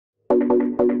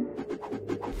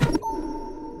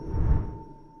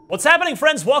What's happening,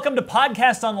 friends? Welcome to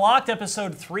Podcast Unlocked,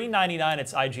 episode 399.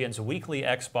 It's IGN's weekly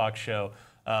Xbox show.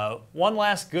 One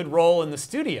last good roll in the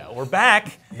studio. We're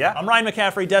back. Yeah. I'm Ryan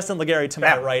McCaffrey, Destin Legary to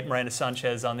my right, Miranda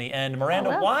Sanchez on the end.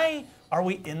 Miranda, why are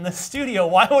we in the studio?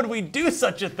 Why would we do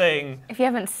such a thing? If you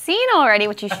haven't seen already,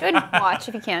 which you should watch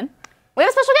if you can, we have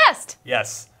a special guest.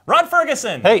 Yes. Rod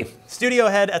Fergusson. Hey. Studio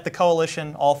head at the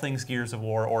Coalition, all things Gears of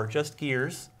War, or just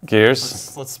Gears.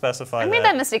 Gears. Let's specify I made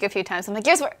that mistake a few times. I'm like,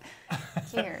 Gears War.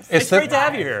 Gears. It's great to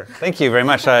have you here. Thank you very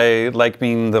much. I like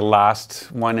being the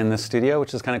last one in the studio,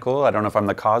 which is kind of cool. I don't know if I'm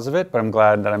the cause of it, but I'm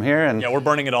glad that I'm here. And yeah, we're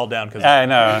burning it all down. Cause I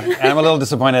know. And I'm a little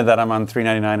disappointed that I'm on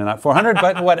 $3.99 and not $400,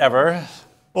 but whatever.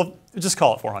 Well, just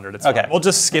call it 400. It's okay. Fine. We'll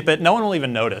just skip it. No one will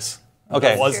even notice. Okay.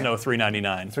 There was no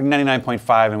 399.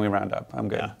 399.5 and we round up. I'm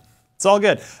good. Yeah. It's all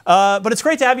good. But it's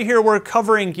great to have you here. We're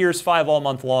covering Gears 5 all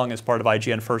month long as part of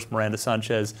IGN First. Miranda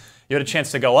Sanchez. You had a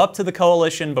chance to go up to the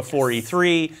Coalition before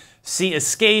E3, see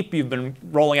Escape. You've been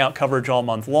rolling out coverage all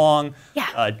month long.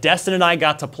 Yeah. Destin and I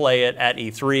got to play it at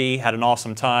E3, had an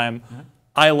awesome time. Mm-hmm.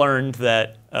 I learned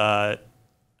that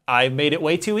I made it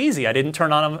way too easy. I didn't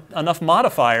turn on enough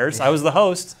modifiers. I was the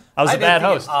host. I was a bad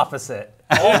host. Opposite.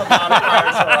 All the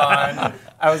modifiers were on.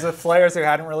 I was with players who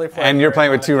hadn't really played. And you're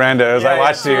playing with two randos. Yeah, I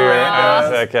watched you. I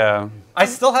was like, I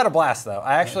still had a blast, though.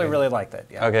 I actually really liked it.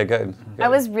 Yeah. okay, good. I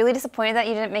was really disappointed that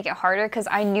you didn't make it harder because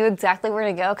I knew exactly where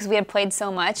to go because we had played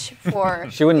so much for.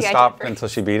 She wouldn't the stop IGN until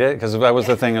she beat it, because that was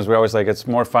the thing, is we always like, it's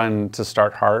more fun to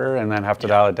start harder and then have to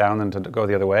dial it down than to go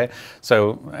the other way.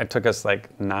 So it took us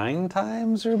like 9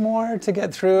 times or more to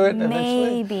get through it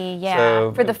eventually. Maybe, yeah,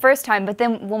 So, for the first time. But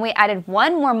then when we added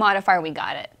one more modifier, we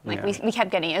got it. Like Yeah. we kept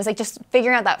getting it. It was like just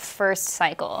figuring out that first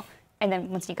cycle, and then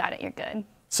once you got it, you're good.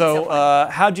 So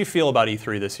how'd you feel about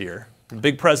E3 this year?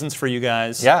 Big presents for you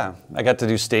guys. Yeah, I got to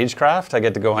do stagecraft. I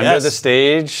get to go under the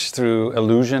stage through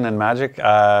illusion and magic.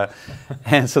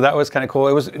 And so that was kind of cool.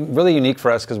 It was really unique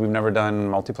for us because we've never done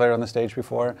multiplayer on the stage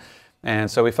before.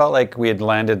 And so we felt like we had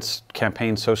landed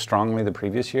campaign so strongly the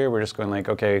previous year. We're just going like,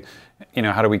 okay, you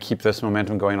know, how do we keep this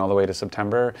momentum going all the way to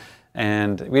September?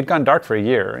 And we'd gone dark for a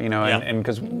year, you know, and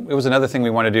because it was another thing we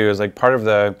want to do is like part of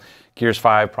the Gears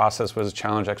 5 process was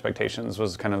challenge expectations,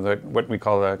 was kind of what we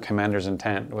call the commander's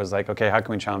intent. It was like, okay, how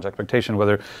can we challenge expectation,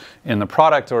 whether in the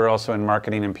product or also in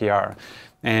marketing and PR?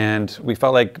 And we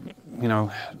felt like, you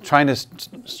know, trying to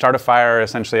start a fire,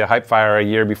 essentially a hype fire a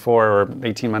year before or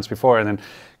 18 months before, and then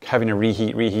having to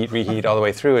reheat all the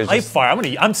way through is hype just... fire.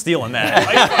 I'm stealing that.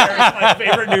 Hype fire is my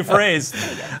favorite new phrase.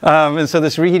 And so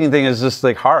this reheating thing is just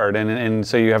like hard, and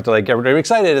so you have to like get everybody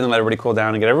excited and then let everybody cool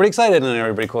down, and get everybody excited and then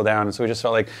everybody cool down. And so we just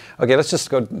felt like, okay, let's just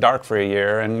go dark for a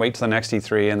year and wait till the next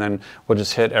E3, and then we'll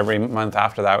just hit every month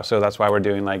after that. So that's why we're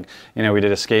doing like, you know, we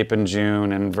did Escape in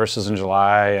June and Versus in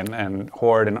July and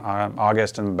Horde in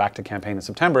August and back to campaign in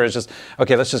September. It's just,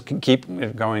 okay, let's just keep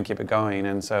it going.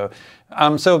 And so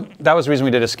so that was the reason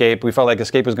we did Escape. We felt like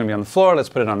Escape was going to be on the floor. Let's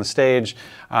put it on the stage.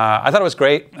 I thought it was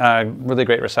great. Really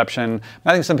great reception.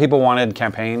 I think some people wanted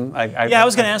campaign. I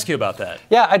was going to ask you about that.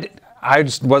 Yeah, I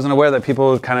just wasn't aware that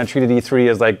people kind of treated E3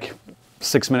 as like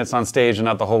 6 minutes on stage and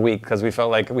not the whole week, because we felt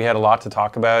like we had a lot to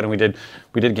talk about, and we did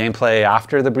gameplay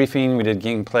after the briefing. We did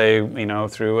gameplay, you know,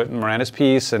 through Miranda's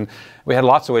piece, and we had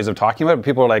lots of ways of talking about it.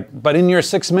 People were like, "But in your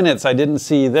 6 minutes, I didn't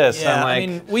see this." Yeah, I'm like, I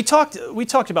mean, we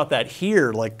talked about that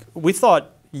here. Like, we thought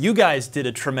you guys did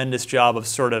a tremendous job of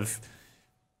sort of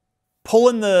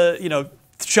pulling the, you know,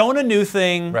 showing a new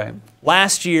thing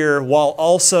last year while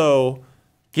also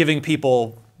giving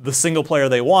people the single player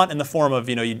they want in the form of,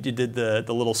 you know, you did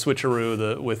the little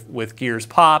switcheroo with Gears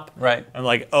Pop. Right. And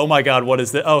like, oh my God, what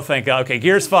is this? Oh, thank God. Okay,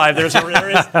 Gears 5,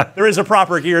 there is a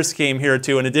proper Gears scheme here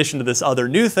too, in addition to this other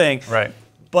new thing. Right.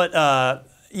 But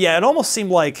yeah, it almost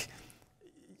seemed like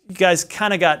you guys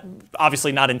kind of got,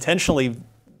 obviously not intentionally,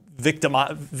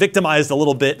 victimized a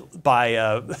little bit by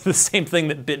the same thing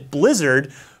that bit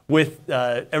Blizzard, with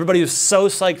everybody who's so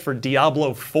psyched for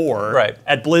Diablo 4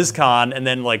 at BlizzCon, and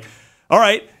then like, all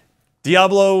right,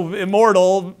 Diablo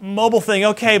Immortal mobile thing,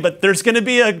 okay, but there's going to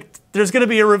be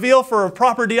a reveal for a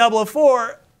proper Diablo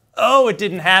 4. Oh, it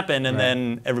didn't happen, and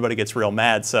then everybody gets real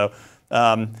mad. So,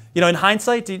 you know, in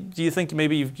hindsight, do you think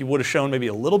maybe you would have shown maybe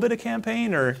a little bit of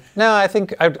campaign, or? No, I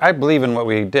think I believe in what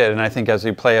we did, and I think as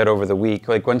we play it over the week,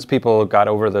 like once people got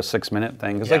over the 6 minute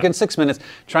thing, because like in 6 minutes,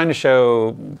 trying to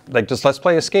show like just let's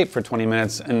play Escape for 20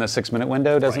 minutes in the 6 minute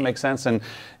window doesn't make sense. And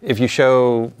if you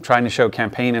trying to show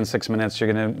campaign in 6 minutes,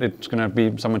 it's gonna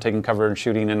be someone taking cover and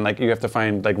shooting, and like you have to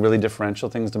find like really differential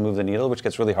things to move the needle, which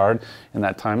gets really hard in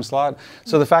that time slot.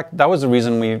 So that was the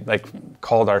reason we like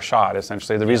called our shot,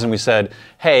 essentially. The reason we said,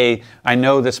 hey, hey, I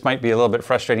know this might be a little bit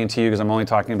frustrating to you because I'm only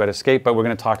talking about Escape, but we're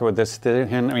going to talk about this, we're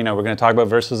going to talk about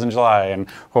Versus in July and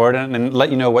Horde, and let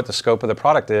you know what the scope of the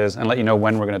product is and let you know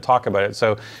when we're going to talk about it.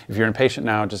 So if you're impatient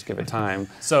now, just give it time.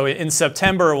 So in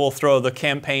September, we'll throw the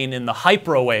campaign in the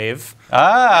hyperwave.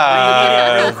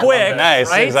 Real quick. Nice,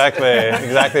 right?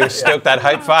 exactly. Stoke that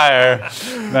hype fire.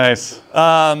 Nice.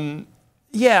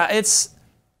 Yeah,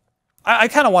 I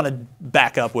kind of want to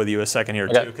back up with you a second here,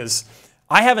 too, because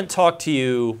I haven't talked to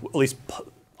you, at least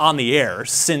on the air,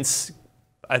 since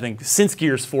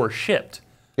Gears 4 shipped.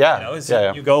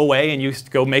 Yeah. You go away and you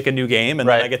go make a new game, and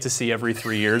then I get to see every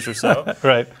 3 years or so.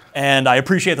 Right. And I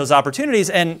appreciate those opportunities.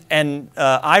 And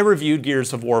I reviewed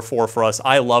Gears of War 4 for us.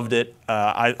 I loved it.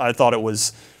 I thought it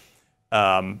was.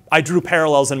 I drew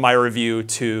parallels in my review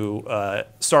to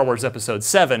Star Wars Episode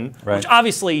 7, which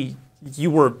obviously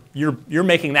you're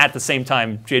making that at the same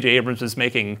time J.J. Abrams is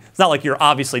making. It's not like you're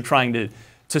obviously trying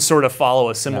to sort of follow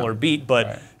a similar beat,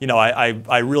 but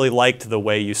I really liked the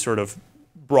way you sort of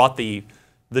brought the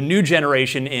new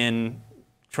generation in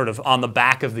sort of on the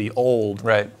back of the old.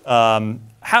 Right.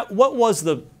 What was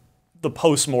the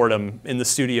postmortem in the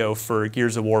studio for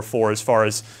Gears of War 4 as far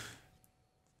as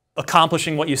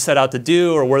accomplishing what you set out to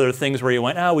do, or were there things where you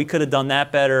went, oh, we could have done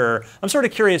that better? Or, I'm sort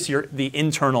of curious the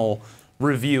internal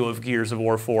review of Gears of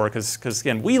War 4, because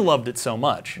again, we loved it so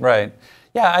much. Right.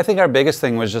 Yeah, I think our biggest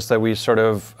thing was just that we sort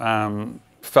of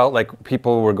felt like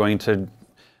people were going to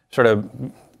sort of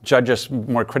judge us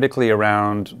more critically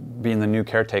around being the new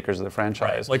caretakers of the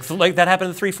franchise. Right. Like that happened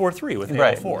in 343 with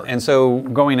Halo 4. And so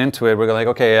going into it, we're like,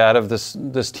 okay, out of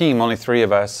this team, only 3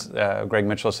 of us, Greg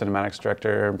Mitchell, cinematics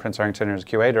director, and Prince Arrington as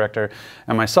QA director,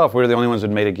 and myself, we were the only ones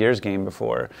who'd made a Gears game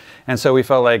before. And so we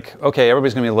felt like, okay,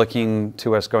 everybody's going to be looking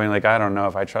to us going like, I don't know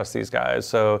if I trust these guys,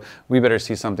 so we better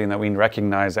see something that we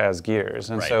recognize as Gears.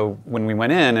 And so when we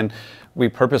went in, and we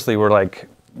purposely were like,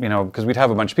 because we'd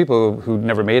have a bunch of people who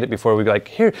never made it before. We'd be like,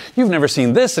 here, you've never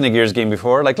seen this in a Gears game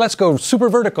before. Like, let's go super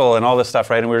vertical and all this stuff,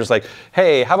 right? And we were just like,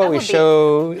 hey, how about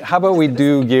we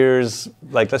do Gears,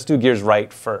 like, let's do Gears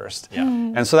right first. Yeah.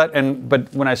 And so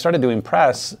but when I started doing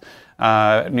press,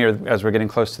 as we're getting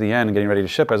close to the end and getting ready to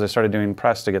ship, as I started doing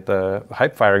press to get the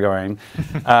hype fire going,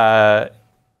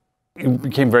 it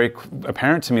became very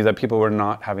apparent to me that people were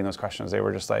not having those questions. They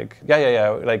were just like, yeah,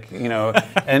 like,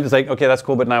 and it's like, okay, that's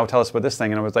cool, but now tell us about this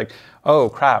thing. And I was like, oh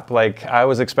crap, like I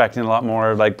was expecting a lot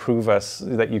more, like prove us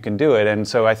that you can do it. And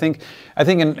so I think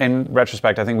in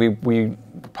retrospect, I think we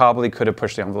probably could have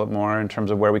pushed the envelope more in terms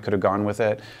of where we could have gone with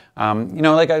it.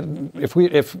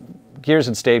 If Gears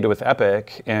had stayed with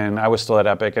Epic, and I was still at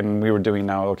Epic, and we were doing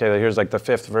now, okay, here's like the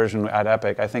 5th version at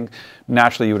Epic, I think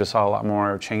naturally you would have saw a lot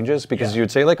more changes, because you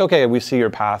would say like, okay, we see your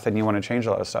path and you want to change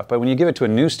a lot of stuff. But when you give it to a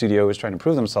new studio who's trying to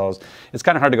prove themselves, it's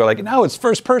kind of hard to go like, no, it's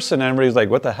first person, and everybody's like,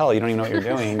 what the hell, you don't even know what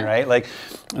you're doing, right? Like,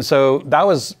 so that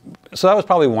was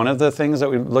probably one of the things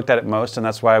that we looked at it most, and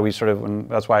that's why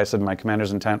that's why I said my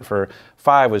commander's intent for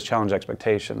 5 was challenge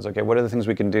expectations. Okay, what are the things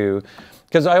we can do?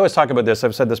 Because I always talk about this,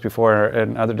 I've said this before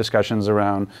in other discussions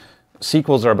around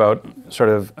sequels are about sort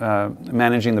of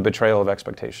managing the betrayal of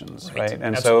expectations, right?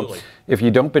 And Absolutely. So if you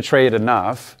don't betray it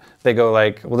enough, they go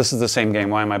like, well, this is the same game.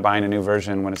 Why am I buying a new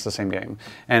version when it's the same game?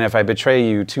 And if I betray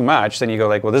you too much, then you go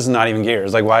like, well, this is not even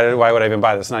Gears. Like, why would I even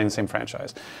buy this? It's not even the same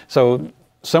franchise. So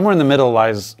somewhere in the middle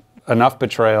lies enough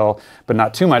betrayal, but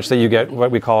not too much that you get what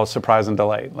we call surprise and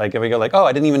delight. Like if we go like, oh,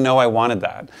 I didn't even know I wanted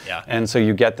that. Yeah. And so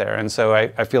you get there. And so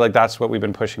I feel like that's what we've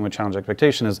been pushing with Challenge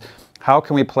Expectation is how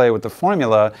can we play with the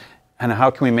formula and how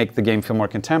can we make the game feel more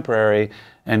contemporary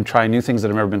and try new things that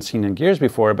have never been seen in Gears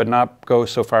before, but not go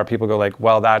so far people go like,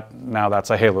 well, now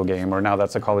that's a Halo game, or now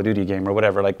that's a Call of Duty game, or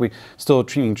whatever. Like we still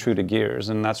treating true to Gears,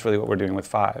 and that's really what we're doing with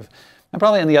 5.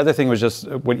 And the other thing was just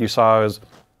what you saw is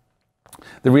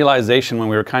the realization when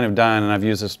we were kind of done, and I've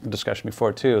used this discussion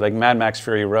before too, like Mad Max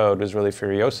Fury Road was really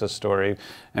Furiosa's story,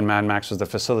 and Mad Max was the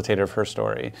facilitator of her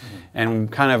story.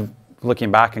 And kind of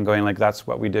looking back and going like, that's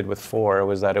what we did with 4,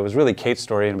 was that it was really Kate's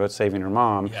story and about saving her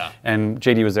mom, and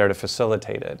JD was there to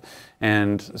facilitate it.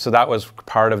 And so that was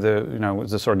part of the,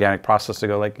 this organic process to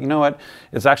go like, you know what,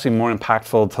 it's actually more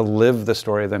impactful to live the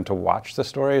story than to watch the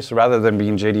story. So rather than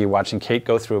being JD watching Kate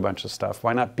go through a bunch of stuff,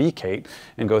 why not be Kate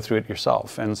and go through it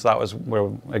yourself? And so that was where,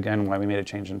 again, why we made a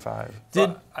change in 5.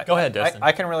 Go ahead, Dustin.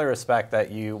 I can really respect that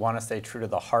you want to stay true to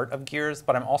the heart of Gears,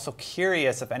 but I'm also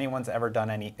curious if anyone's ever done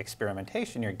any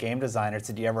experimentation. Your game design designers,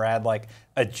 did you ever add like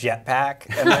a jetpack?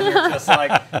 And then you're just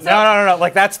like, no,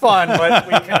 like that's fun, but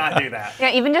we cannot do that.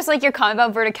 Yeah, even just like your comment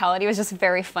about verticality was just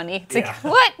very funny. It's like,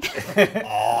 what?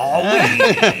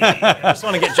 I just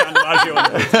want to get John DiMaggio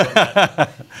on that.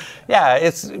 Yeah,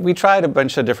 we tried a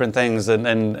bunch of different things,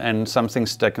 and some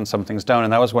things stick and some things don't.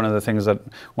 And that was one of the things that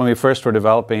when we first were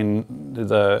developing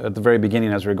at the very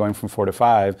beginning, as we were going from 4 to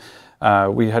 5,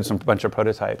 we had some bunch of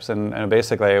prototypes, and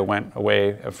basically I went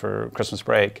away for Christmas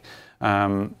break,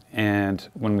 and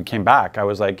when we came back, I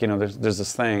was like, there's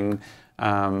this thing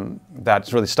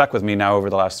that's really stuck with me now over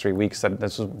the last 3 weeks. That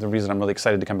this is the reason I'm really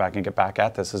excited to come back and get back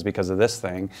at this, is because of this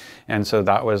thing. And so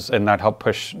that helped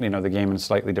push the game in a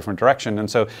slightly different direction. And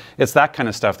so it's that kind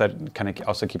of stuff that kind of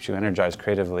also keeps you energized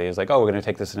creatively. It's like, oh, we're going to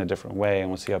take this in a different way, and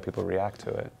we'll see how people react to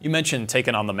it. You mentioned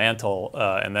taking on the mantle,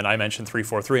 and then I mentioned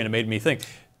 343, and it made me think.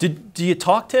 Do you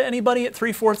talk to anybody at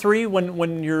 343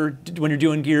 when you're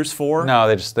doing Gears 4? No,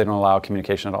 they don't allow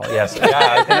communication at all. Yes,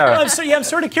 yeah, I'm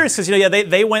sort of curious because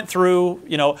they went through.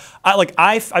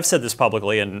 I've said this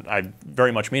publicly, and I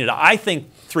very much mean it. I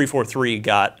think 343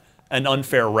 got an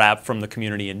unfair rap from the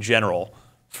community in general.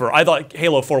 I thought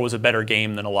Halo 4 was a better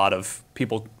game than a lot of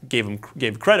people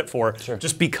gave credit for,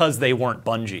 just because they weren't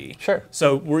Bungie. Sure.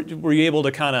 So were you able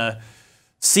to kind of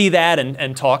see that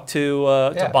and talk to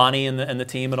Bonnie and the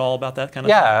team at all about that kind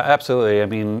of thing? Yeah, absolutely. I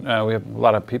mean, we have a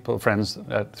lot of friends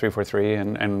at 343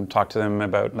 and talk to them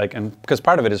about because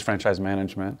part of it is franchise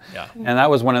management. Yeah. And that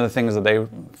was one of the things that they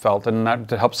felt, and that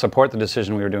to help support the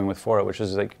decision we were doing with 4, which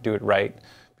is do it right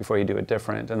before you do it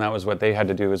different. And that was what they had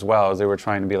to do as well, as they were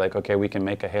trying to be like, okay, we can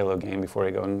make a Halo game before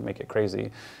we go and make it crazy.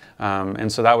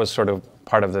 And so that was sort of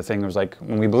part of the thing. It was like,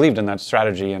 when we believed in that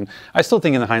strategy, and I still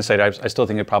think in the hindsight, I still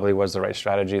think it probably was the right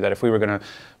strategy, that if we were going to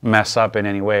mess up in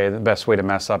any way, the best way to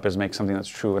mess up is make something that's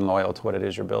true and loyal to what it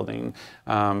is you're building.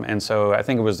 And so I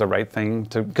think it was the right thing,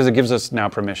 because it gives us now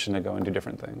permission to go and do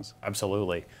different things.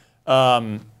 Absolutely.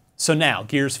 So now,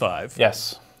 Gears 5.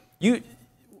 Yes.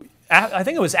 I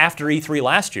think it was after E3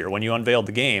 last year when you unveiled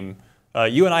the game,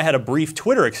 you and I had a brief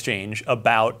Twitter exchange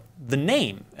about the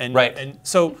name. Right. And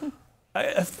so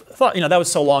I thought, that was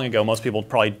so long ago, most people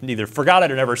probably either forgot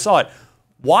it or never saw it.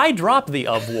 Why drop the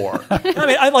of war? I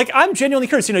mean, I'm genuinely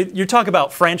curious. You talk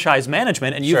about franchise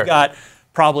management, and you've got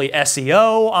probably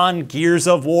SEO on Gears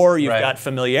of War. You've got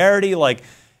familiarity.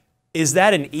 Is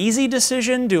that an easy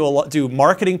decision? Do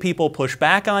marketing people push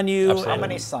back on you? How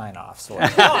many sign-offs?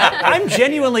 I'm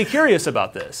genuinely curious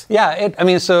about this.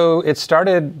 Yeah, so it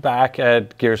started back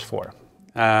at Gears 4.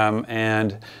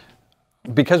 And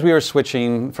because we were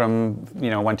switching from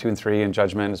 1, 2, and 3 and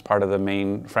Judgment as part of the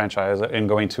main franchise and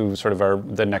going to sort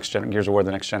of the next Gears of War,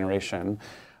 the next generation,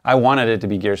 I wanted it to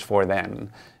be Gears 4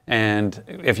 then. And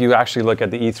if you actually look at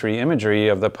the E3 imagery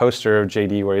of the poster of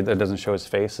JD, where it doesn't show his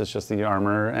face, it's just the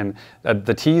armor, and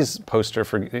the tease poster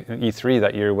for E3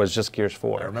 that year was just Gears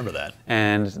 4. I remember that.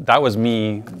 And that was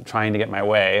me trying to get my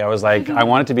way. I was like, I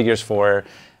want it to be Gears 4.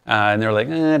 And they were like,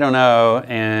 I don't know.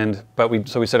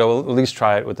 So we said, oh, well, at least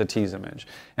try it with the tease image.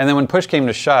 And then when push came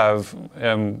to shove,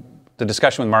 the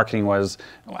discussion with marketing was,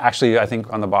 actually, I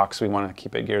think on the box we want to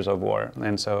keep it Gears of War.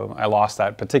 And so I lost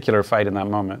that particular fight in that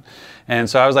moment. And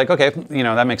so I was like, okay,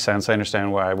 that makes sense. I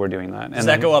understand why we're doing that. Does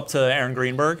that go up to Aaron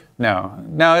Greenberg? No.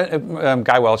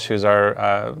 Guy Welch, who's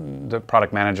the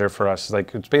product manager for us,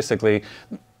 it's basically,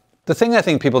 the thing I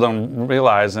think people don't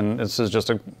realize, and this is just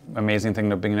an amazing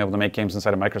thing of being able to make games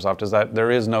inside of Microsoft, is that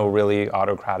there is no really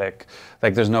autocratic,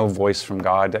 there's no voice from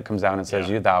God that comes down and says,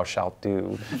 thou shalt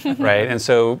do, right? And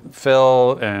so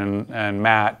Phil and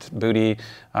Matt Booty,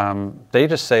 they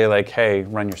just say hey,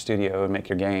 run your studio and make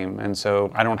your game. And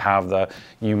so I don't have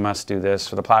you must do this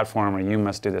for the platform, or you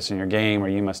must do this in your game, or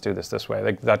you must do this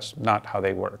way. That's not how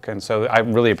they work. And so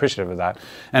I'm really appreciative of that.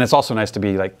 And it's also nice to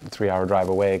be a 3-hour drive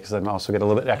away, because I also get a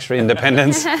little bit extra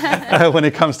independence when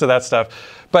it comes to that stuff.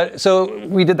 But so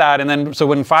we did that, and then so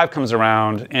when 5 comes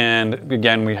around, and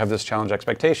again we have this challenge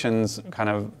expectations kind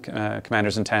of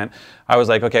commander's intent, I was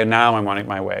like, okay, now I'm on it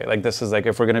my way. This is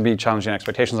if we're going to be challenging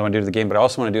expectations, I want to do it in the game, but I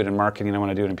also want to do it in marketing, I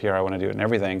want to do it in PR, I want to do it in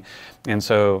everything. And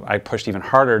so I pushed even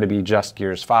harder to be just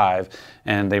Gears 5,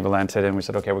 and they relented, and we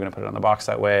said, okay, we're going to put it on the box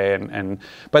that way.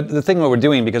 But the thing what we're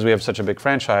doing, because we have such a big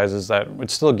franchise, is that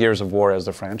it's still Gears of War as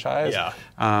the franchise.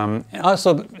 Yeah. We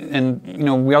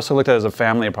also looked at it as a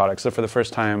family of products. So for the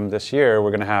first time this year,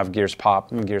 we're going to have Gears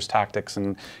Pop and Gears Tactics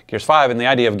and Gears 5, and the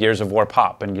idea of Gears of War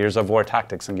Pop and Gears of War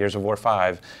Tactics and Gears of War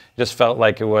 5 just felt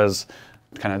like it was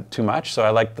kind of too much. So I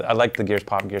liked the Gears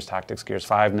Pop, Gears Tactics, Gears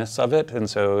 5-ness of it, and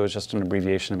so it was just an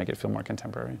abbreviation to make it feel more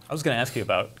contemporary. I was going to ask you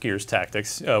about Gears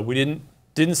Tactics. We didn't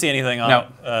Didn't see anything on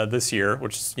it this year,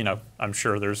 which is, I'm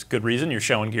sure there's good reason. You're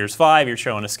showing Gears 5, you're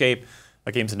showing Escape,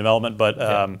 games in development. But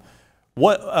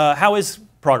how is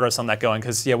progress on that going?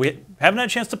 Because we haven't had a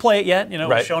chance to play it yet. It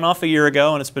was shown off a year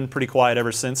ago, and it's been pretty quiet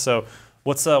ever since. So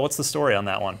what's the story on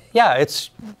that one? Yeah,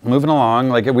 it's moving along.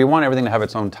 Like, we want everything to have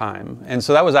its own time, and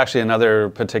so that was actually another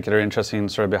particular interesting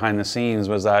sort of behind the scenes,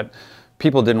 was that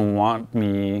people didn't want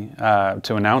me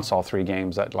to announce all 3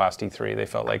 games at last E3. They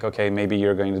felt like, okay, maybe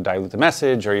you're going to dilute the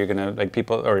message, or you're going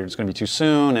to or it's going to be too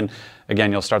soon, and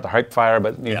again, you'll start the hype fire,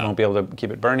 but you won't be able to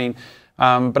keep it burning.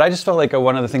 But I just felt like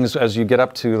one of the things, as you get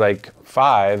up to like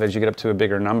 5, as you get up to a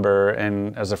bigger number,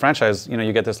 and as a franchise,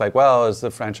 you get this like, well, is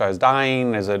the franchise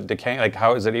dying? Is it decaying? Like,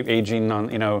 how is it aging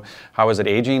on, how is it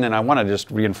aging? And I want to just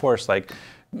reinforce, like,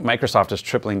 Microsoft is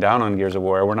tripling down on Gears of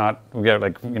War. We got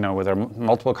like, with our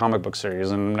multiple comic book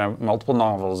series and multiple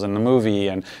novels and the movie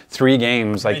and 3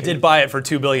 games. Like, they did buy it for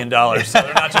 $2 billion, so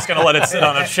they're not just going to let it sit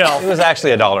on a shelf. It was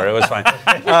actually $1. It was fine.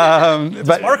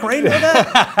 Does Mark Rain know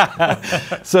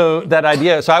that? So that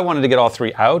idea, so I wanted to get all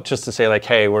 3 out just to say like,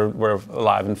 hey, we're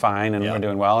alive and fine and we're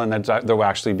doing well, and that there will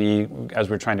actually be, as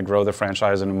we're trying to grow the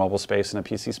franchise in a mobile space and a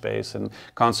PC space and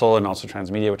console and also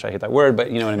transmedia, which I hate that word,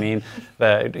 but you know what I mean,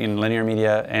 in linear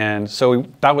media. And so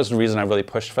that was the reason I really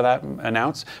pushed for that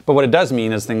announce. But what it does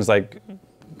mean is things like,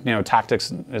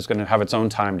 Tactics is going to have its own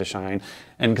time to shine.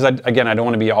 And because, again, I don't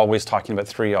want to be always talking about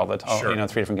 3 all the time,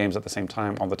 3 different games at the same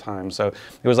time all the time. So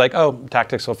it was like, oh,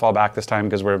 Tactics will fall back this time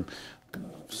because we're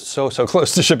so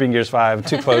close to shipping Gears 5,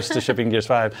 too close to shipping Gears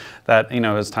 5, that,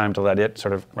 it's time to let it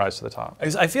sort of rise to the top.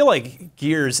 I feel like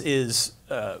Gears is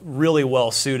really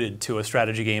well suited to a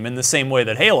strategy game in the same way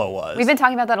that Halo was. We've been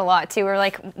talking about that a lot too. We're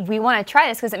like, we want to try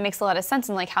this because it makes a lot of sense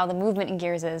in like how the movement in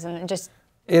Gears is, and it just.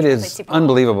 It is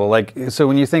unbelievable. Like, so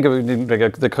when you think of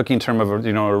like the cooking term of a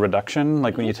reduction,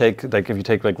 like when you take if you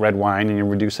take like red wine and you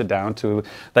reduce it down to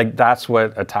like, that's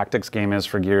what a tactics game is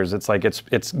for Gears. It's like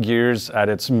it's Gears at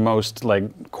its most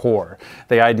like core.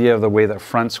 The idea of the way that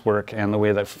fronts work and the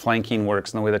way that flanking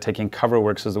works and the way that taking cover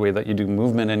works is the way that you do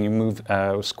movement, and you move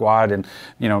squad and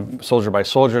soldier by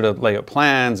soldier to lay out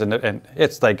plans, and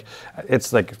it's like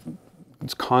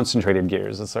it's concentrated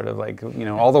Gears. It's sort of like,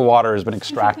 all the water has been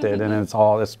extracted and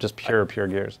it's just pure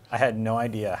Gears. I had no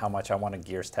idea how much I wanted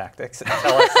Gears Tactics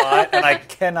until I saw it, and I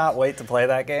cannot wait to play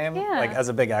that game. Yeah. Like, as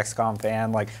a big XCOM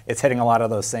fan, like, it's hitting a lot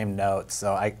of those same notes,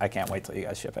 so I can't wait till you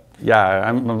guys ship it. Yeah,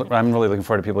 I'm really looking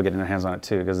forward to people getting their hands on it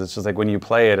too, because it's just like, when you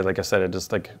play it, like I said,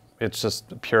 it's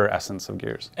just pure essence of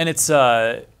Gears. And it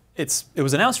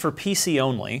was announced for PC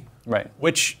only. Right.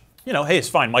 Which, hey, it's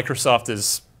fine. Microsoft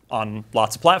is on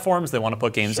lots of platforms. They want to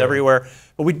put games everywhere.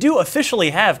 But we do officially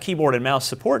have keyboard and mouse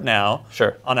support now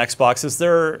on Xbox. Is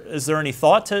there any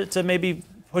thought to maybe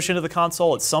push into the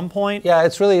console at some point? Yeah,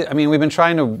 it's really, we've been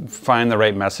trying to find the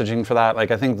right messaging for that.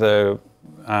 Like, I think the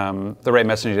right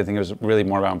messaging, I think, was really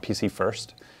more around PC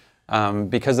first.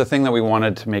 Because the thing that we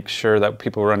wanted to make sure that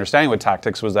people were understanding with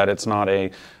Tactics was that it's not a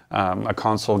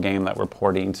console game that we're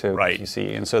porting to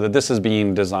PC, and so that this is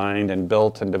being designed and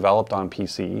built and developed on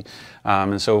PC,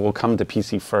 and so it will come to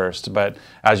PC first. But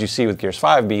as you see with Gears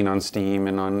 5 being on Steam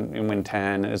and on Win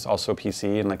 10 is also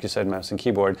PC, and like you said, mouse and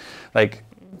keyboard, like,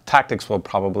 Tactics will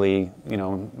probably,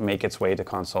 make its way to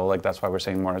console. Like, that's why we're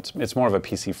saying it's more of a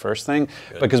PC first thing,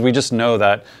 because we just know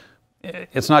that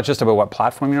it's not just about what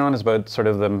platform you're on, it's about sort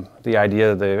of the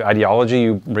ideology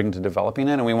you bring to developing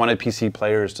it. And we wanted PC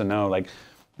players to know, like,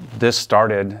 this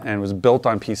started and was built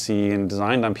on PC and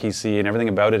designed on PC, and everything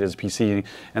about it is PC.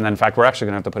 And then, in fact, we're actually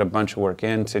going to have to put a bunch of work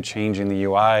into changing the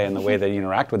UI and the way that you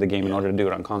interact with the game in order to do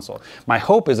it on console. My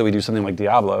hope is that we do something like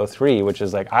Diablo 3, which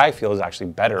is like, I feel is actually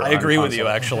better. I agree with you,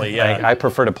 actually. Yeah, I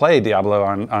prefer to play Diablo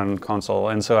on console,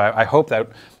 and so I hope that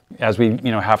as we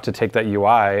have to take that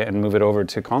UI and move it over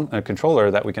to a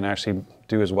controller, that we can actually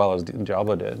do as well as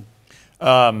Diablo did.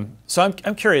 So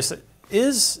I'm curious,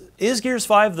 is Gears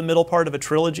 5 the middle part of a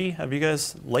trilogy? Have you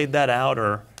guys laid that out,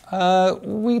 or?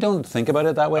 We don't think about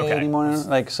it that way anymore.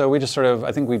 Like, so we just sort of,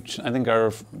 I think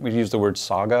we use the word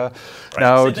saga. Right.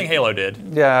 Now, same thing Halo did.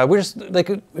 Yeah, we just, like,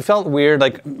 it felt weird.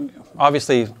 Like,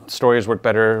 obviously, stories work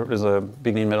better as a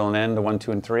beginning, middle, and end, a 1,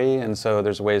 2, and 3, and so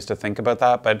there's ways to think about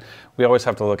that. But we always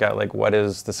have to look at, like, what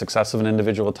is the success of an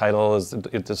individual title? Is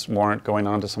this warrant going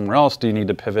on to somewhere else? Do you need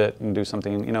to pivot and do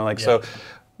something? So.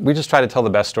 We just try to tell the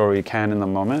best story we can in the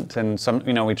moment, and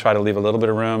we try to leave a little bit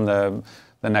of room.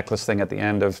 The necklace thing at the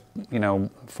end of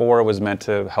 4 was meant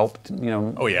to help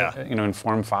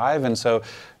inform 5, and so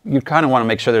you kind of want to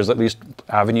make sure there's at least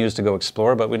avenues to go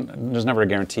explore, but there's never a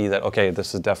guarantee that, okay,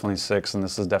 this is definitely 6 and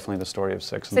this is definitely the story of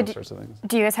 6 and those sorts of things.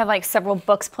 Do you guys have like several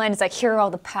books planned? It's like, here are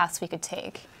all the paths we could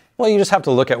take. Well, you just have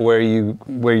to look at where you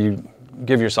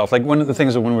give yourself, like one of the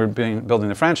things that when we're building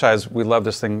the franchise, we love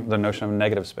this thing, the notion of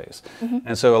negative space.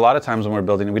 And so a lot of times when we're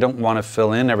building, we don't want to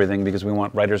fill in everything because we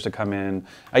want writers to come in.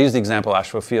 I use the example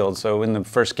Asheville Fields. So in the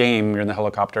first game, you're in the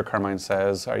helicopter, Carmine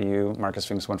says, are you Marcus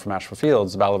Finks one from Asheville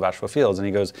Fields, the Battle of Asheville Fields? And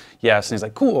he goes, yes. And he's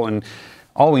like, cool. And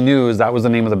all we knew is that was the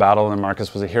name of the battle and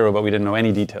Marcus was a hero, but we didn't know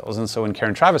any details. And so when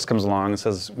Karen Travis comes along and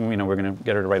says, we're going to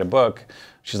get her to write a book,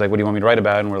 she's like, what do you want me to write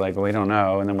about? And we're like, well, we don't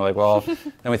know. And then we're like, well, then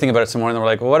we think about it some more and then we're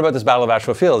like, well, what about this Battle of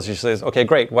Asheville Fields? She says, okay,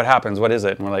 great. What happens? What is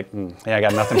it? And we're like, yeah, I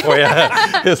got nothing for you.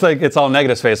 It's like, it's all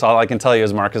negative space. All I can tell you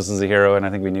is Marcus is a hero. And I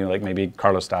think we knew like maybe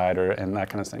Carlos died and that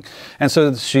kind of thing. And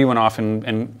so she went off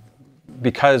and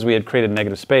because we had created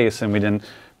negative space and we didn't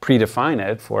predefine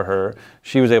it for her,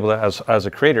 she was able to, as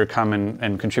a creator, come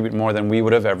and contribute more than we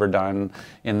would have ever done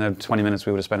in the 20 minutes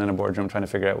we would have spent in a boardroom trying to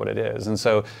figure out what it is. And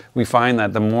so we find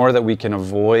that the more that we can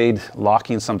avoid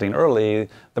locking something early,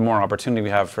 the more opportunity we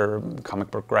have for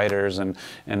comic book writers and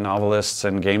novelists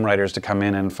and game writers to come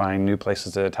in and find new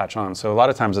places to attach on. So a lot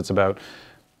of times it's about,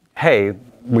 hey,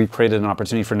 we created an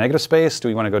opportunity for negative space. Do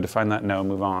we want to go define that? No,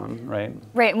 move on, right?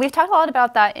 Right, and we've talked a lot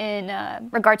about that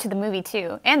in regard to the movie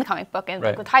too, and the comic book, and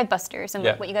with Hivebusters, and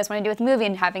what you guys want to do with the movie,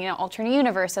 and having an alternate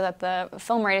universe so that the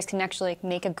film writers can actually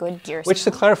make a good Gears. Which,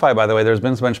 to clarify, by the way, there's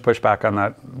been a bunch of pushback on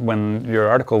that. When your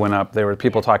article went up, there were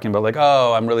people talking about like,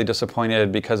 oh, I'm really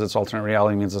disappointed because it's alternate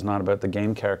reality means it's not about the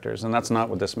game characters, and that's not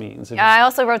what this means. Yeah, I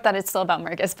also wrote that it's still about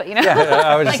Marcus, but you know,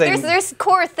 I was like saying, there's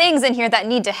core things in here that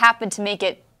need to happen to make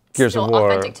it Gears of War.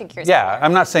 Authentic to Gears of War.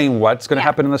 I'm not saying what's going to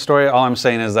happen in the story. All I'm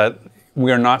saying is that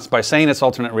we are not, by saying it's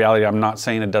alternate reality, I'm not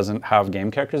saying it doesn't have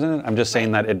game characters in it. I'm just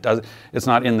saying that it's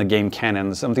not in the game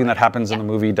canon. Something that happens in the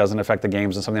movie doesn't affect the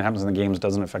games, and something that happens in the games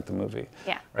doesn't affect the movie.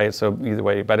 Yeah. Right? So either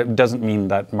way, but it doesn't mean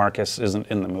that Marcus isn't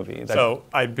in the movie. So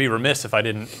I'd be remiss if I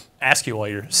didn't ask you while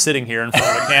you're sitting here in front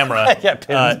of the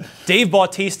camera. Dave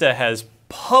Bautista has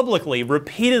publicly,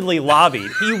 repeatedly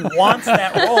lobbied. He wants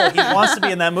that role. He wants to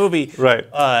be in that movie. Right.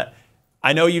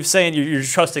 I know you're saying you're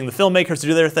trusting the filmmakers to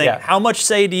do their thing. Yeah. How much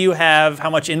say do you have? How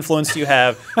much influence do you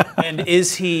have? And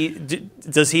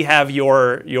does he have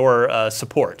your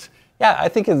support? Yeah, I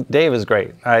think Dave is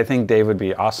great. I think Dave would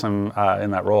be awesome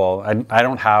in that role.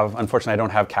 Unfortunately, I don't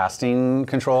have casting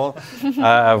control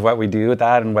of what we do with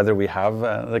that and whether we have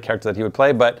the character that he would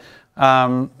play. But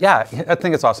yeah, I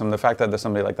think it's awesome. The fact that there's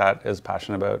somebody like that is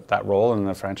passionate about that role in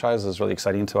the franchise is really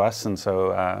exciting to us. And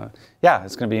so, yeah,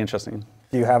 it's going to be interesting.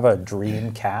 Do you have a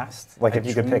dream cast? Like if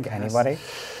you could pick anybody?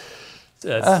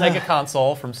 Sega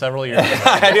console from several years ago.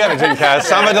 I do have a dream cast.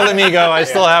 Samba de L'Amigo. I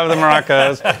still have the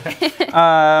maracas.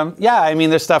 Yeah, I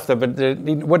mean, there's stuff that. But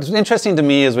what's interesting to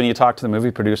me is when you talk to the movie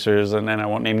producers, and I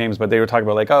won't name names, but they were talking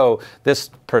about like, oh,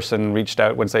 this person reached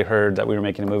out once they heard that we were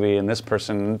making a movie, and this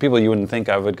person, people you wouldn't think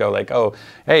of, would go like, oh,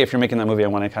 hey, if you're making that movie, I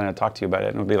want to kind of talk to you about it,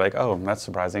 and it would be like, oh, that's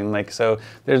surprising. Like, so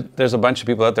there's a bunch of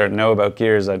people out there that know about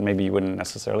Gears that maybe you wouldn't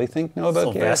necessarily think know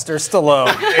about Sylvester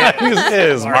Stallone. Gears.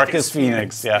 is Marcus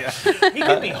Phoenix. Yeah. He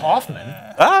could be Hoffman.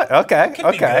 Okay.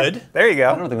 Could be good. There you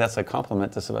go. I don't think that's a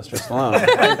compliment to Sylvester Stallone.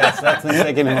 That's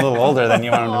making him a little older than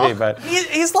you want him to be. But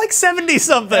he's like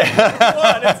 70-something.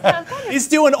 He's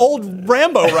doing old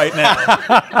Rambo right now.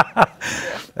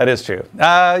 That is true.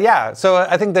 Yeah. So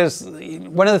I think there's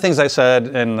one of the things I said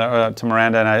to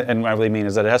Miranda, and I really mean,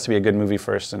 is that it has to be a good movie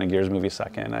first and a Gears movie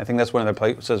second. I think that's one of the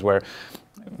places where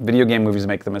video game movies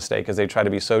make the mistake, is they try to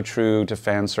be so true to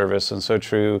fan service and so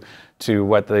true to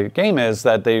what the game is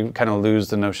that they kind of lose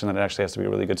the notion that it actually has to be a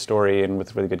really good story and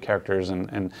with really good characters.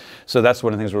 And so that's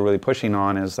one of the things we're really pushing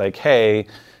on, is like, hey,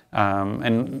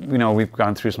 and you know, we've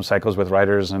gone through some cycles with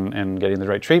writers and getting the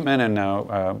right treatment, and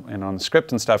now and on the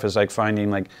script and stuff, is like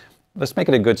finding like, let's make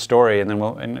it a good story, and then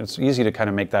and it's easy to kind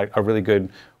of make that a really good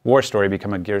war story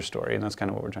become a Gears story, and that's kind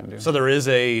of what we're trying to do. So there is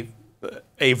a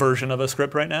version of a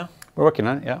script right now? We're working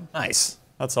on it, yeah. Nice.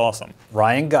 That's awesome.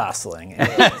 Ryan Gosling.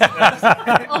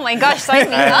 Oh my gosh, sign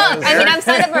me up. I mean, I'm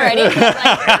signed up already.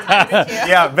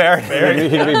 Yeah, Barrett.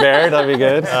 He could be Barrett, that'd be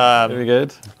good. That'd be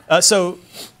good. So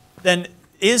then,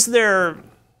 is there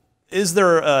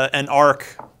an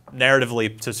arc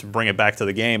narratively, to bring it back to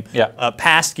the game,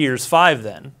 past Gears 5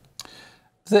 then?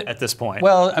 At this point?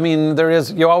 Well, I mean, there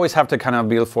is. You always have to kind of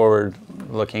be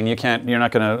forward-looking. You're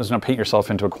not going to paint yourself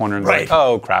into a corner and be like,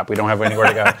 oh crap, we don't have anywhere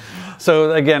to go.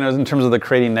 So again, in terms of the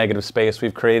creating negative space,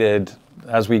 we've created,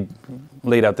 as we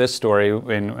laid out this story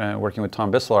in working with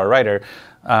Tom Bissell, our writer,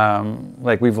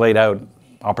 like we've laid out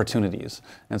opportunities.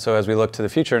 And so as we look to the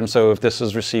future, and so if this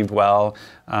is received well,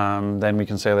 then we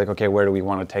can say like, okay, where do we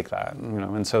want to take that? You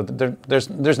know, and so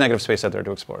there's negative space out there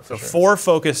to explore. For sure. 4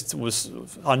 focused was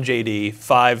on JD,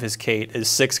 5 is Kate. Is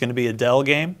 6 going to be a Dell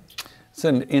game? It's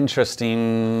an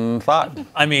interesting thought.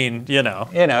 I mean, you know.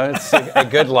 It's a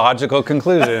good logical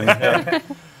conclusion. Yeah.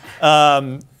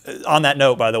 On that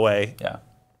note, by the way, Yeah.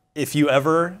 if you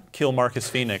ever kill Marcus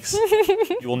Phoenix,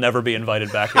 you will never be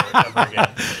invited back here ever again.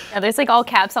 Yeah, there's like all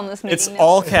caps on this meeting. It's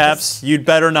all caps. You'd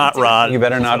better not, Rod. You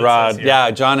better not, Rod.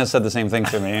 Yeah, John has said the same thing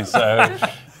to me.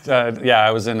 So, yeah, I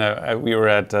was we were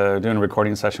at doing a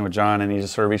recording session with John, and he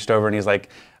just sort of reached over and he's like,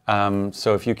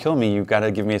 so if you kill me, you've got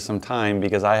to give me some time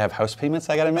because I have house payments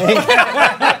I got to make.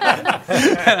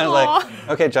 And I was like,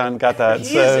 okay, John, got that.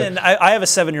 I have a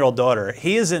 7-year-old daughter.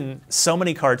 He is in so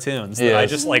many cartoons that I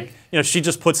just like, she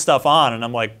just puts stuff on and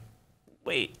I'm like,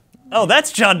 wait, oh,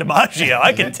 that's John DiMaggio.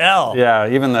 I can tell. Yeah,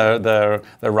 even the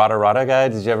Rada Rada guy.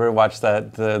 Did you ever watch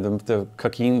that the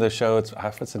cooking the show? What's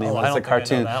the name? It's a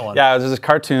cartoon. I know that one. Yeah, there's this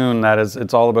cartoon that is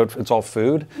it's all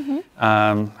food.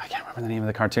 I can't remember the name of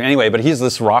the cartoon. Anyway, but he's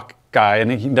this rock guy,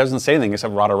 and he doesn't say anything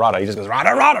except Rada Rada. He just goes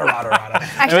Rada Rada Rada Rada.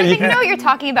 Actually, I think I know what you're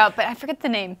talking about, but I forget the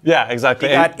name. Yeah, exactly.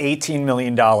 He got $18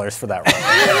 million for that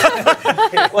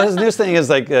role. Well, his newest thing is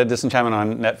like Disenchantment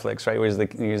on Netflix, right? Where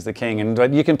he's the king,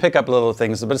 but you can pick up little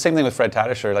things. But the same thing with Fred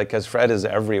Tatasciore, like because Fred is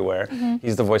everywhere.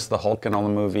 He's the voice of the Hulk in all the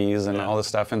movies and all this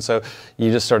stuff, and so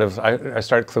you just sort of I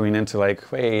start cluing into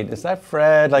like, wait, is that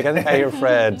Fred? Like I think I hear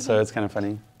Fred, so it's kind of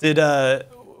funny.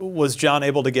 Was John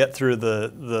able to get through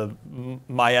the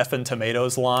my effing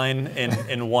tomatoes line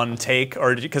in one take,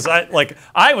 or because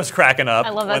I was cracking up? I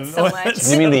love that so much.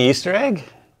 You mean the Easter egg?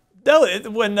 No,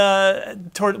 what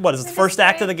is it, the first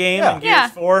act of the game in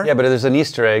Gears 4? Yeah, but there's an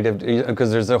Easter egg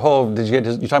because there's a whole. You're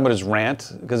talking about his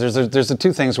rant? Because there's the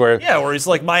two things where. Yeah, where he's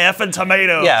like my effing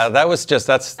tomatoes. Yeah, that was just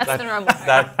that's the normal.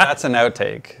 That's an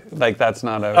outtake. Like that's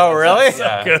not a. Oh really?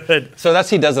 So good. So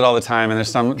he does it all the time, and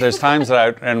there's times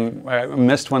that I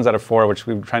missed ones out of 4, which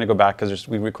we were trying to go back because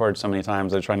we record so many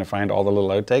times. They're trying to find all the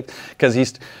little outtakes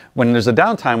because when there's a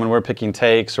downtime when we're picking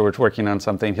takes or we're working on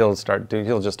something, he'll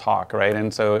just talk, right?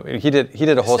 And so he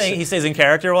did a whole. He stays in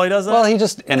character while he does that. Well, he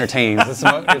just entertains.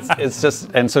 It's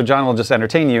just, and so John will just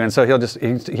entertain you, and so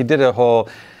he did a whole.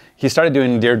 He started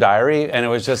doing Dear Diary, and it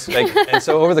was just like, and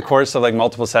so over the course of like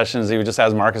multiple sessions, he would just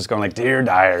have Marcus going like, Dear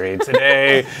Diary,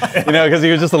 today, because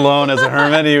he was just alone as a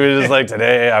hermit. He was just like,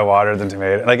 today I watered the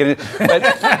tomato. Like,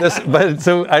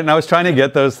 I was trying to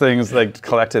get those things like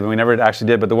collected, and we never actually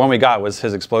did. But the one we got was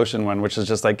his explosion one, which is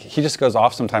just like he just goes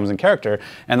off sometimes in character,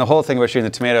 and the whole thing about shooting the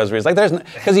tomatoes, where he's like,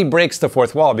 because he breaks the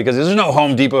fourth wall because there's no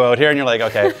Home Depot out here, and you're like,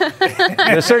 okay,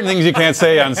 there's certain things you can't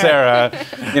say on Sarah,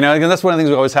 and that's one of the things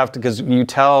we always have to, because you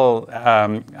tell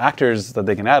actors that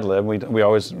they can ad-lib. We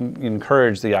always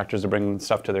encourage the actors to bring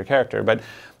stuff to their character, but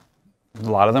a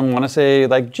lot of them want to say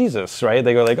like Jesus, right?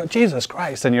 They go like, oh, Jesus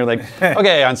Christ, and you're like,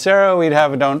 okay, on Sarah we'd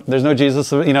have there's no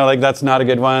Jesus, like that's not a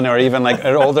good one. Or even like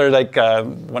an older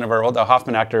one of our old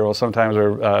Hoffman actor will sometimes,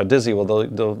 or Dizzy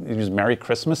they'll use Merry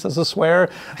Christmas as a swear,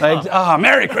 like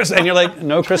Merry Christmas, and you're like,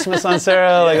 no Christmas on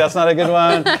Sarah, like that's not a good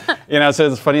one,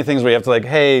 So it's funny things where you have to like,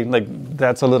 hey, like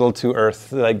that's a little too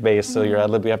earth like based, so your ad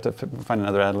lib, we have to find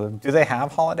another ad lib. Do they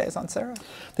have holidays on Sarah?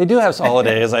 They do have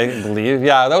holidays, I believe.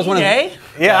 Yeah, that was one of the.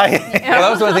 Yeah. Well,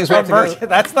 that was one of the things we have to go.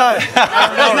 That's not.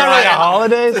 That's not really a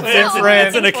holiday.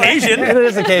 It's an occasion. It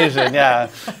is occasion. Yeah.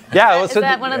 Yeah. Is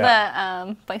that one of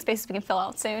the blank spaces we can fill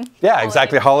out soon? Yeah,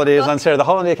 exactly. Holidays on Sarah. The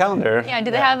holiday calendar. Yeah.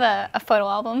 Do they have a photo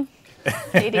album?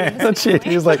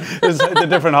 He's like, the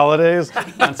different holidays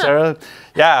on Sarah.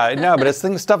 Yeah, no, but it's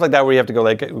stuff like that where you have to go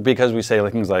like, because we say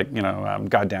like things like,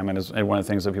 God damn it is one of the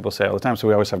things that people say all the time. So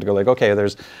we always have to go like, okay,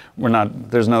 there's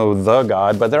no the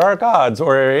God, but there are gods,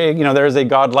 or there is a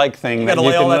God-like thing. You got to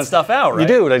lay all that stuff out, right? You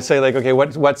do. I'd say like, okay,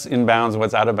 what's in bounds,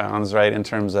 what's out of bounds, right? In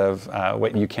terms of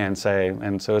what you can say,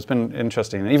 and so it's been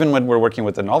interesting. And even when we're working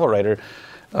with the novel writer.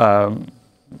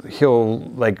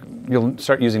 You'll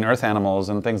start using earth animals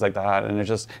and things like that, and it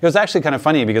was actually kind of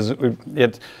funny because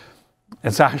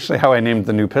it's actually how I named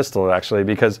the new pistol, actually,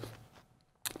 because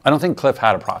I don't think Cliff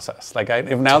had a process. Like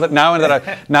now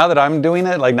that I'm doing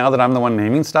it, like now that I'm the one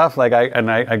naming stuff, like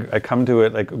I come to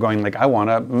it like going like, I want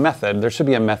a method. There should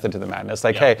be a method to the madness.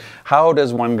 Like, hey, how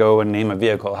does one go and name a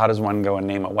vehicle? How does one go and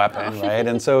name a weapon, right?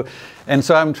 And so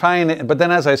I'm trying, but then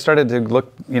as I started to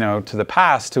look, to the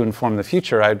past to inform the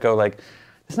future, I'd go like,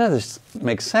 none of this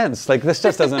makes sense. Like, this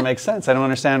just doesn't make sense. I don't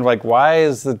understand, like, why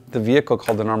is the vehicle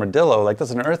called an armadillo? Like,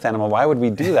 that's an earth animal. Why would we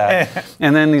do that?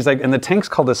 And then he's like, and the tank's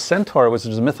called a centaur, which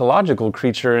is a mythological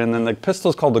creature. And then the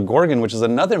pistol's called a gorgon, which is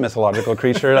another mythological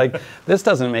creature. Like, this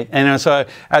doesn't make, and so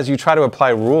as you try to apply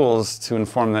rules to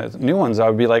inform the new ones, I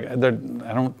would be like, I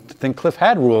don't think Cliff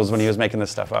had rules when he was making this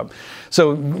stuff up.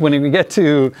 So when we get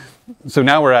to, so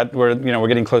now we're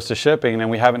getting close to shipping, and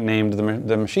we haven't named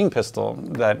the machine pistol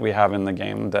that we have in the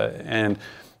game. And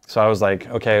So I was like,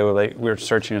 okay, well, like, we were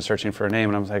searching and searching for a name,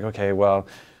 and I was like, okay, well,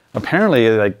 apparently,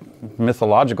 like,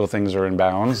 mythological things are in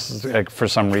bounds, like, for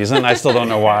some reason. I still don't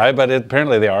know why, but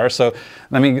apparently they are. So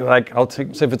let me, like, so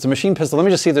if it's a machine pistol, let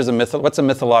me just see if there's what's a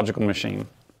mythological machine?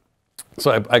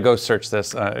 So I go search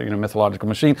this, mythological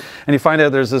machine, and you find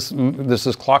out there's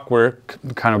this clockwork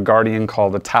kind of guardian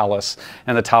called the Talus,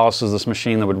 and the Talus is this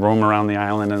machine that would roam around the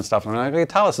island and stuff. And I'm like, okay,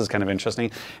 Talus is kind of interesting.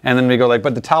 And then we go like,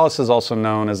 but the Talus is also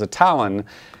known as a Talon.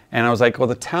 And I was like, well,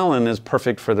 the talon is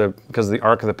perfect because the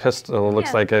arc of the pistol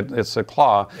looks like it's a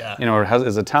claw, or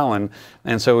is a talon.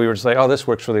 And so we were just like, oh, this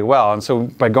works really well. And so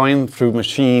by going through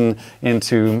machine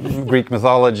into Greek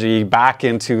mythology, back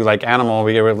into like animal,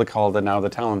 we were called it now the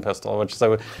talon pistol, which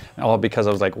so all because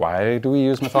I was like, why do we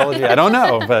use mythology? I don't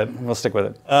know, but we'll stick with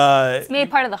it. It's made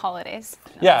part of the holidays.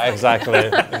 Yeah, exactly,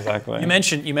 exactly.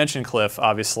 You mentioned Cliff.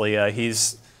 Obviously,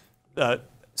 he's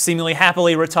seemingly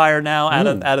happily retired now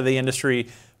out of the industry.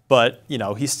 But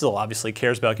he still obviously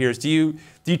cares about Gears. Do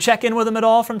you check in with him at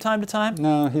all from time to time?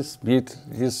 No, he's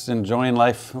enjoying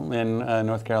life in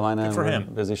North Carolina. Good for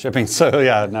him. Busy shipping. So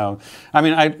yeah, no. I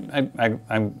mean,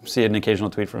 I see an occasional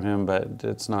tweet from him, but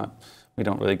it's not. We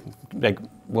don't really like.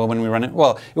 Well, when we run it,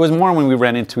 well, it was more when we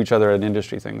ran into each other at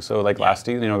industry things. So like last,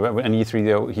 an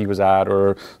E3 that he was at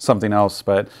or something else.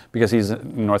 But because he's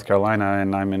in North Carolina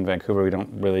and I'm in Vancouver, we don't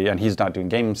really, and he's not doing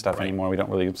game stuff anymore. We don't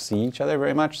really see each other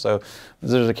very much. So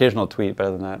there's occasional tweet, but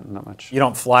other than that, not much. You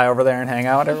don't fly over there and hang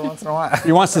out every once in a while?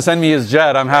 He wants to send me his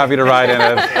jet. I'm happy to ride in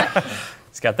it.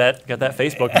 He's got that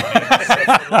Facebook.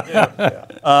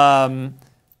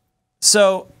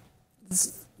 So.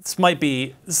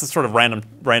 This is sort of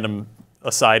random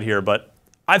aside here, but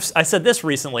I said this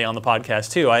recently on the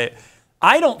podcast too.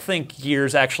 I don't think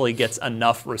Gears actually gets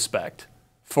enough respect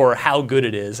for how good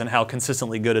it is and how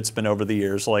consistently good it's been over the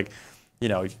years. Like,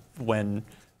 when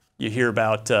you hear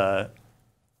about a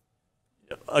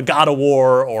God of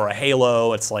War or a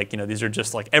Halo, it's like, these are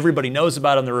just like everybody knows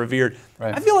about them, they're revered.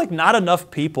 Right. I feel like not enough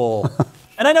people.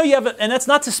 And I know you have, and that's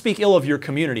not to speak ill of your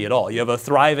community at all. You have a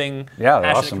thriving,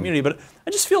 passionate community, but I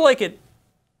just feel like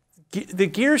the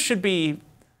Gears should be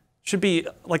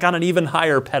like on an even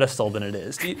higher pedestal than it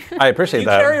is. I appreciate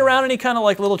that. Do you carry around any kind of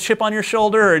like little chip on your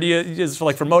shoulder, or do you just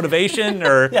like for motivation,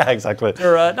 or yeah, exactly.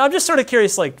 Or no, I'm just sort of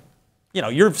curious, like,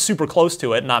 you're super close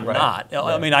to it, and I'm not. Right.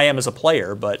 I mean, I am as a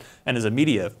player, and as a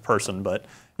media person, but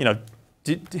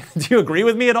do you agree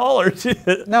with me at all, or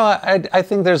no? I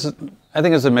think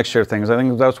it's a mixture of things. I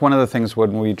think that's one of the things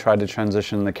when we tried to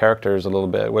transition the characters a little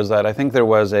bit, was that I think there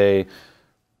was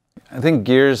I think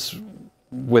Gears,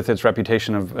 with its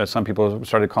reputation of, some people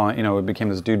started calling, it became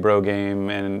this dude bro game,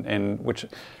 and which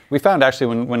we found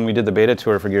actually when we did the beta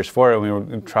tour for Gears 4 and we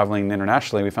were traveling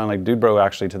internationally, we found like dude bro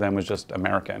actually to them was just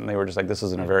American. They were just like, this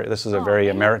is a very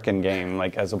American game,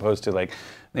 like as opposed to like,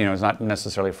 it's not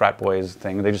necessarily a frat boys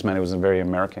thing. They just meant it was a very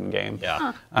American game.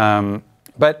 Yeah.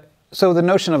 But so the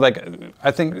notion of like,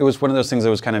 I think it was one of those things that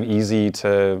was kind of easy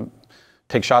to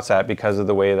take shots at because of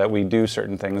the way that we do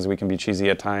certain things. We can be cheesy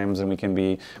at times, and we can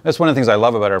be. That's one of the things I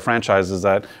love about our franchise, is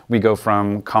that we go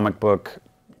from comic book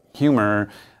humor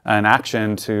and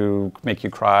action to make you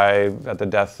cry at the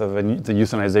death of the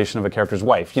euthanization of a character's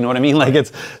wife. You know what I mean? Like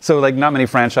it's so like not many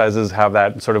franchises have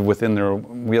that sort of within their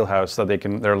wheelhouse that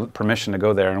their permission to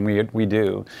go there, and we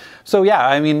do. So yeah,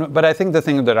 I mean, but I think the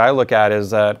thing that I look at is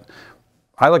that.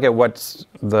 I look at what's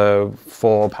the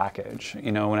full package.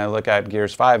 When I look at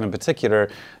Gears 5 in particular,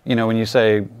 when you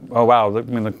say, oh wow,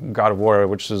 the God of War,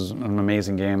 which is an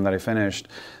amazing game that I finished,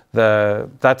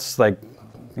 that's like,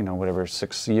 whatever,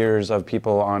 6 years of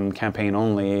people on campaign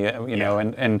only,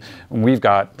 and we've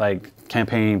got like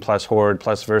campaign plus horde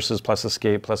plus versus plus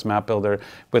escape plus map builder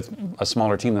with a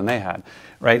smaller team than they had,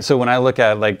 right? So when I look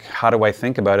at like, how do I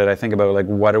think about it? I think about like,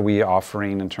 what are we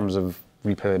offering in terms of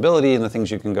replayability and the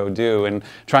things you can go do, and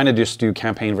trying to just do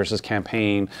campaign versus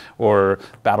campaign or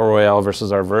battle royale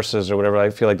versus our versus or whatever.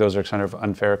 I feel like those are kind of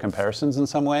unfair comparisons in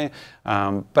some way.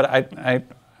 But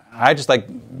I just like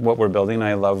what we're building.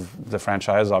 I love the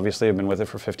franchise. Obviously, I've been with it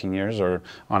for 15 years, or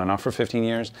on and off for 15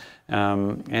 years.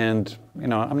 And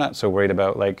I'm not so worried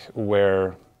about like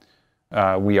where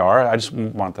we are. I just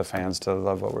want the fans to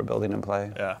love what we're building and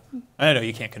play. Yeah, I know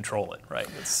you can't control it, right?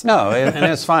 No, and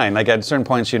it's fine. Like at certain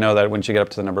points, that once you get up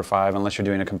to the number 5, unless you're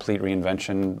doing a complete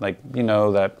reinvention, like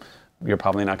that you're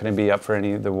probably not going to be up for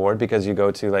any of the award, because you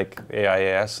go to like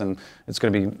AIAS and it's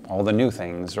going to be all the new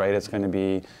things, right? It's going to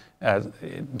be.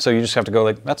 So you just have to go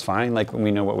like, that's fine. Like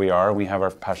we know what we are. We have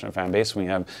our passionate fan base. We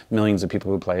have millions of people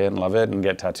who play it and love it and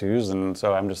get tattoos. And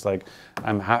so I'm just like,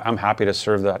 I'm happy to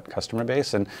serve that customer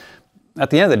base. And at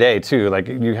the end of the day, too, like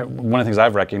one of the things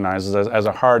I've recognized is as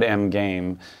a hard M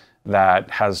game, that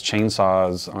has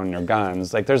chainsaws on your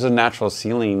guns. Like there's a natural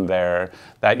ceiling there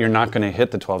that you're not going to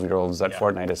hit the 12-year-olds that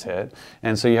Fortnite has hit.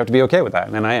 And so you have to be okay with that,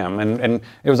 and I am. And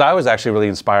I was actually really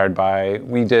inspired by,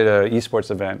 we did an esports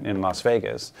event in Las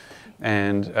Vegas,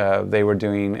 and they were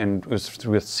doing, and it was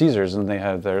with Caesars, and they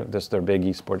had their big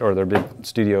esport, or their big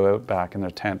studio out back in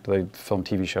their tent. They film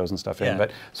TV shows and stuff in.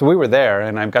 But so we were there,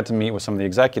 and I got to meet with some of the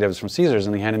executives from Caesars,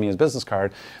 and he handed me his business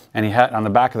card, and he had on the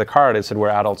back of the card it said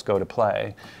where adults go to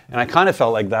play. And I kind of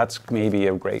felt like that's maybe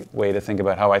a great way to think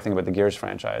about how I think about the Gears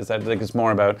franchise. That like it's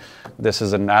more about this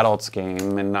is an adults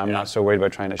game, and I'm not so worried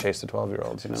about trying to chase the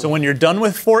 12-year-olds. You know? So when you're done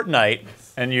with Fortnite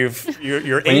and you're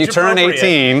when you turn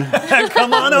 18,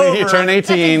 come on over. When you turn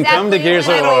 18, come to Gears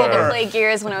of War. I rolled to play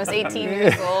Gears when I was 18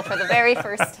 years old for the very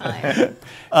first time.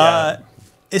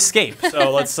 Escape.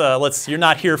 So you're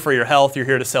not here for your health. You're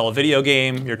here to sell a video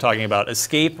game. You're talking about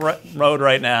Escape mode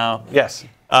right now. Yes.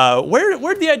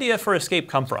 Where'd the idea for Escape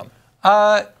come from?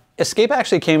 Escape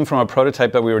actually came from a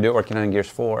prototype that we were working on in Gears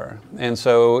 4. And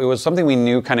so it was something we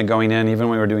knew kind of going in, even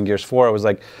when we were doing Gears 4, it was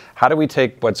like, how do we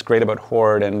take what's great about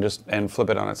Horde and flip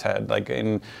it on its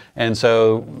head? And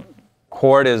so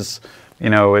Horde is,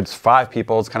 it's 5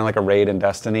 people. It's kind of like a raid in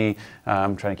Destiny.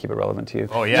 I'm trying to keep it relevant to you.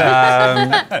 Oh,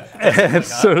 yeah.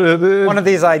 It's sort of one of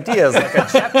these ideas, like a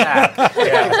jetpack.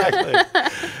 Yeah, exactly.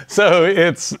 So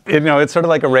it's sort of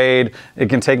like a raid. It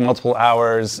can take multiple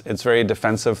hours. It's very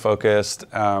defensive focused.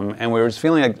 And we were just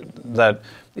feeling like that,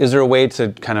 is there a way to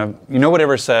kind of,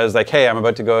 whatever says, like, hey, I'm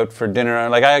about to go out for dinner.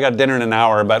 Like, I got dinner in an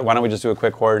hour, but why don't we just do a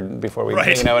quick Horde before we,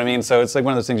 you know what I mean? So it's like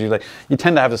one of those things you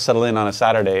tend to have to settle in on a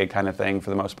Saturday kind of thing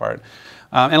for the most part.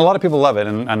 And a lot of people love it,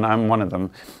 and I'm one of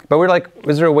them. But we're like,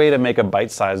 is there a way to make a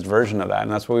bite-sized version of that?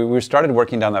 And that's what we started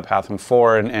working down that path in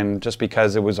 4, and just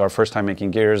because it was our first time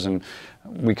making Gears, and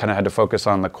we kind of had to focus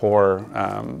on the core,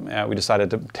 we decided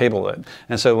to table it.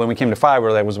 And so when we came to 5,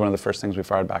 that was one of the first things we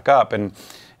fired back up. And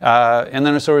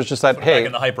then so it was just that, put it back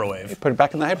in the hyperwave. Put it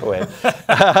back in the hyperwave.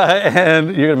 And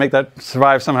you're going to make that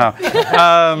survive somehow.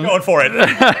 Going for it.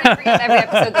 Every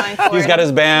episode going for He's got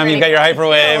his BAM, you've got your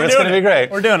hyperwave. It's going to be great.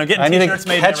 We're doing it. Getting I need a t-shirts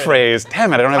made. Catchphrase.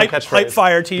 Damn it, I don't have a catchphrase. Hype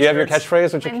Fire t-shirts. Do you have your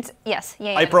catchphrase? Yes.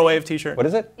 Yeah. Hyperwave t-shirt. What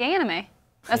is it? Yay anime.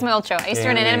 That's my old show. I used to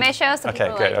run an anime show, so okay,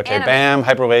 people good. like, Okay, anime. BAM,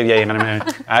 hyperwave, yay, anime.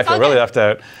 I feel really left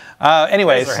out.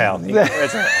 Anyways.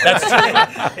 That's true.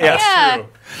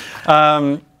 That's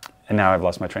true. And now I've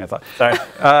lost my train of thought. Sorry.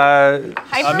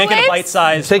 Making a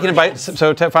bite-sized. Taking a bite.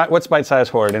 So what's bite-sized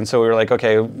Horde? And so we were like,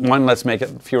 okay, one, let's make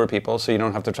it fewer people, so you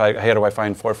don't have to try. Hey, how do I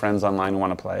find 4 friends online who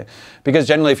want to play? Because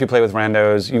generally, if you play with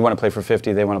randos, you want to play for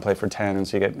 50, they want to play for 10, and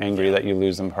so you get angry that you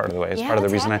lose them part of the way. It's part of the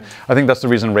reason. I think that's the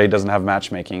reason Raid doesn't have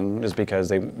matchmaking, is because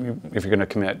if you're going to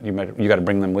commit, you got to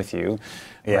bring them with you.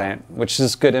 Yeah. Right? Which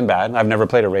is good and bad. I've never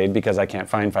played a raid because I can't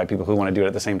find 5 people who want to do it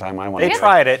at the same time I want to. They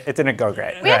tried it. It didn't go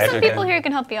great. We have some people here who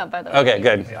can help you out, by the way. Okay,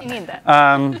 good. You need that.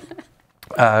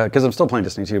 Because I'm still playing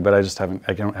Destiny 2, but I just haven't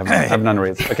done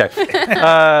raids. Okay.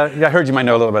 I heard you might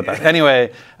know a little about that.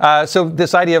 Anyway, so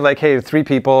this idea of like, hey, 3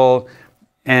 people,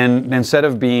 and instead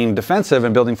of being defensive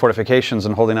and building fortifications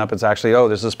and holding up, it's actually,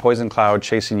 there's this poison cloud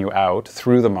chasing you out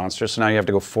through the monster. So now you have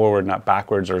to go forward, not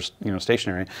backwards or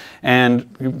stationary.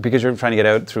 And because you're trying to get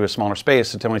out through a smaller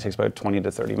space, it only takes about 20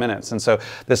 to 30 minutes. And so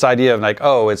this idea of like,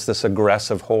 it's this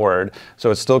aggressive Horde. So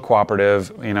it's still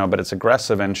cooperative, but it's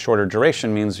aggressive, and shorter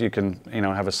duration means you can,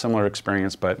 have a similar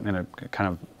experience, but in a kind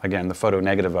of, again, the photo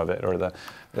negative of it, or the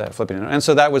flipping it. And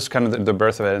so that was kind of the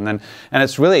birth of it. And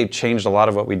it's really changed a lot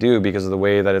of what we do because of the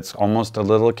way that it's almost a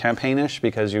little campaignish,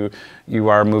 because you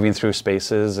are moving through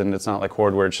spaces, and it's not like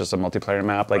Horde where it's just a multiplayer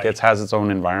map. Like it has its own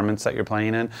environments that you're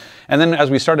playing in. And then as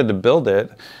we started to build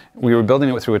it, we were building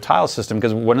it through a tile system,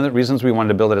 because one of the reasons we wanted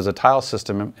to build it as a tile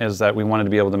system is that we wanted to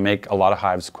be able to make a lot of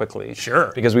hives quickly.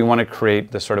 Sure. Because we want to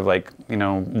create this sort of like,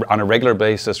 on a regular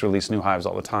basis, release new hives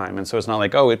all the time. And so it's not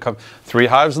like, it comes 3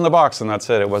 hives in the box and that's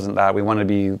it. It wasn't that. We want to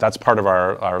be, that's part of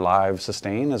our live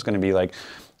sustain is going to be like,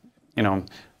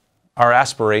 our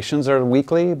aspirations are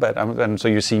weekly, but and so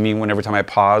you see me every time I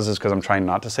pause is because I'm trying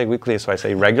not to say weekly, so I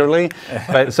say regularly.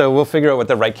 But so we'll figure out what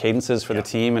the right cadence is for the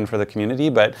team and for the community.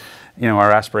 But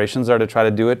our aspirations are to try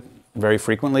to do it very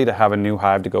frequently, to have a new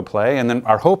hive to go play. And then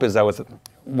our hope is that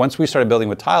once we started building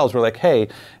with tiles, we're like, hey,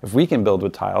 if we can build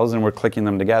with tiles and we're clicking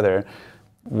them together,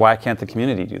 why can't the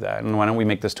community do that? And why don't we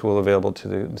make this tool available to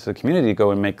the community to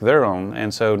go and make their own?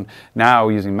 And so now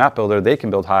using Map Builder, they can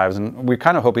build hives. And we're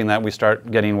kind of hoping that we start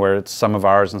getting where it's some of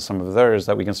ours and some of theirs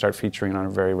that we can start featuring on a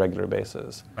very regular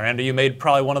basis. Miranda, you made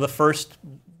probably one of the first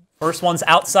First ones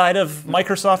outside of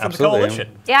Microsoft and the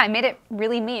Coalition. Yeah, I made it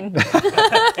really mean.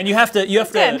 And you have to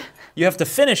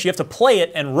finish, you have to play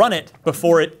it and run it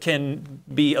before it can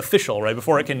be official, right?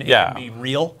 Before it can be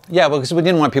real. Yeah, well, because we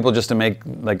didn't want people just to make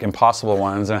like impossible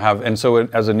ones and so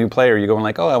as a new player, you go and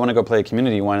like, oh, I want to go play a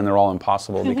community one, and they're all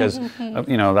impossible because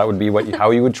that would be how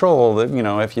you would troll,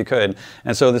 if you could.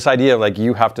 And so this idea of like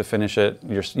you have to finish it,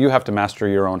 you have to master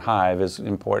your own hive is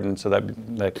important, so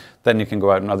that then you can go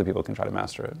out and other people can try to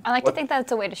master it. I like to think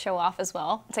that's a way to show off as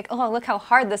well. It's like, oh, look how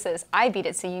hard this is. I beat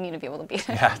it, so you need to be able to beat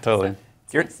it. Yeah, totally.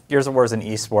 Gears of War is an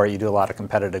esport. You do a lot of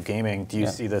competitive gaming. Do you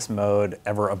see this mode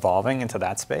ever evolving into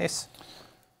that space?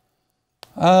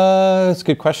 That's a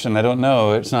good question. I don't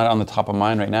know. It's not on the top of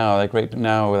mind right now. Like right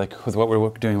now, like with what we're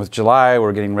doing with July,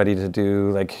 we're getting ready to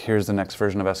do like here's the next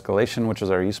version of Escalation, which is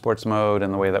our esports mode,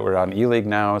 and the way that we're on E-League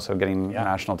now. So getting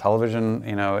national television.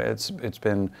 It's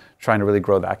been trying to really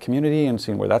grow that community and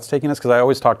seeing where that's taking us. Because I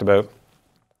always talked about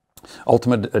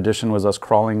Ultimate Edition was us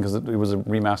crawling because it was a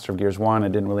remaster of Gears 1.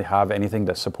 It didn't really have anything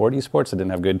to support esports. It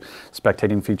didn't have good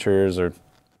spectating features or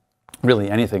really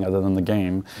anything other than the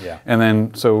game. Yeah. And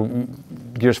then, so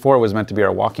Gears 4 was meant to be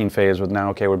our walking phase with now,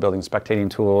 okay, we're building spectating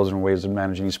tools and ways of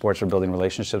managing esports. We're building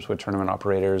relationships with tournament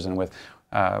operators and with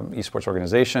esports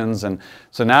organizations. And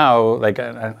so now, like,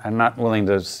 I'm not willing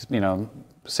to,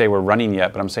 say we're running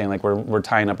yet, but I'm saying like we're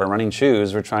tying up our running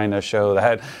shoes. We're trying to show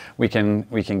that we can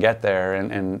get there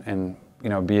and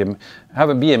have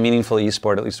it be a meaningful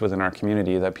esport, at least within our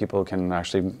community, that people can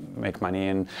actually make money.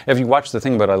 And if you watch the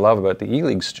thing I love about the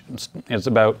E-League, it's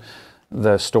about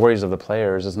the stories of the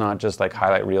players. It's not just like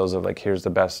highlight reels of like here's the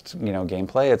best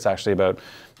gameplay. It's actually about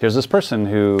here's this person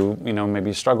who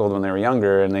maybe struggled when they were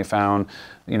younger and they found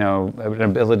an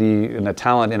ability and a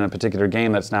talent in a particular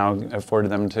game that's now afforded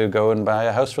them to go and buy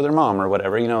a house for their mom or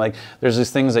whatever. Like there's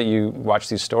these things that you watch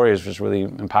these stories, which is really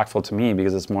impactful to me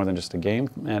because it's more than just a game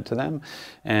to them.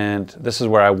 And this is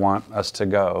where I want us to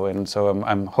go. And so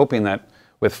I'm hoping that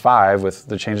with 5, with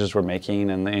the changes we're making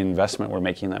and the investment we're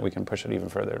making, that we can push it even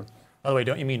further. By the way,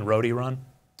 don't you mean Roadie Run?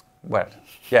 What?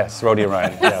 Yes, Roadie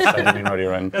Run. Yes, I do mean Roadie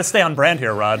Run. Let's stay on brand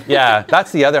here, Rod. Yeah,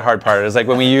 that's the other hard part. Is like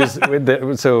when we use in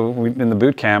the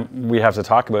boot camp, we have to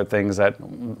talk about things that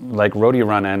like Roadie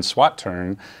Run and SWAT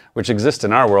Turn, which exist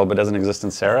in our world but doesn't exist in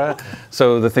Sarah.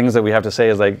 So the things that we have to say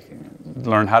is like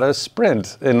learn how to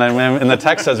sprint. And then in the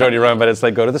text says Roadie Run, but it's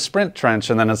like go to the sprint trench,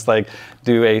 and then it's like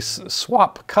do a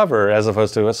swap cover as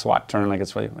opposed to a SWAT turn. Like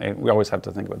it's really, we always have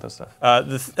to think about this stuff.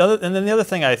 And then the other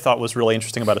thing I thought was really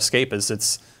interesting about Escape is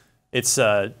it's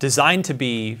designed to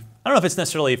be, I don't know if it's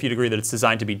necessarily, if you'd agree that it's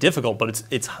designed to be difficult, but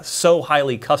it's so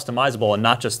highly customizable and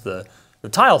not just the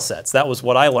tile sets. That was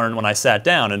what I learned when I sat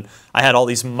down and I had all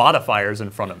these modifiers in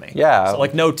front of me. Yeah. So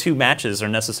like no 2 matches are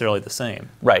necessarily the same.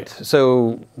 Right.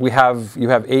 So you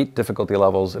have 8 difficulty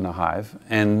levels in a hive,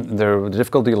 and the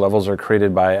difficulty levels are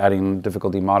created by adding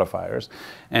difficulty modifiers.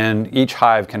 And each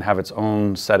hive can have its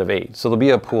own set of 8. So there'll be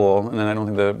a pool, and then I don't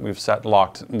think that we've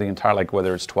locked the entire, like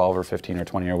whether it's 12 or 15 or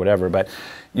 20 or whatever, but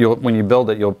when you build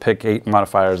it, you'll pick 8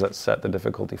 modifiers that set the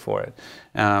difficulty for it.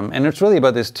 And it's really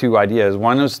about these 2 ideas.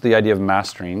 One is the idea of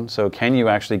mastering. So can you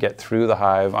actually get through the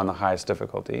hive on the highest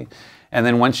difficulty? And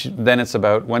then once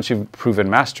you've proven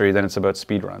mastery, then it's about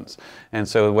speed runs. And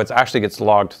so what actually gets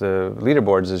logged to the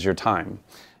leaderboards is your time.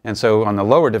 And so on the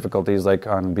lower difficulties, like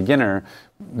on beginner,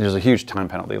 there's a huge time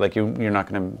penalty. Like you're not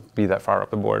going to be that far up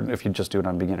the board if you just do it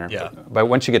on beginner. Yeah. But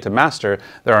once you get to master,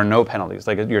 there are no penalties.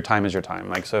 Like your time is your time.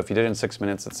 Like so, if you did it in 6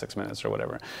 minutes, it's 6 minutes or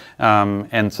whatever.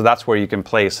 And so that's where you can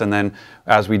place. And then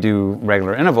as we do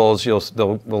regular intervals,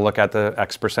 we'll look at the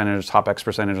X percentage, top X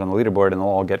percentage on the leaderboard, and they'll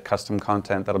all get custom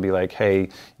content that'll be like, hey,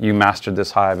 you mastered this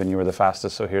hive and you were the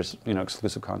fastest, so here's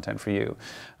exclusive content for you.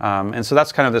 And so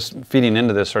that's kind of this feeding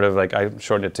into this sort of like I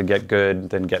shortened it to get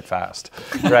good, then get fast,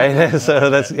 right?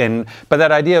 So but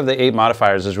that idea of the 8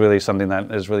 modifiers is really something that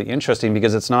is really interesting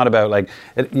because it's not about like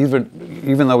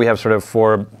even though we have sort of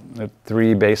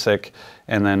 3 basic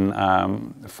and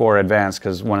then 4 advanced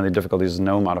because one of the difficulties is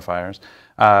no modifiers.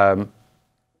 The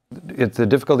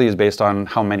difficulty is based on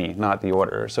how many, not the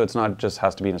order. So it's not just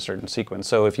has to be in a certain sequence.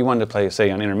 So if you wanted to play,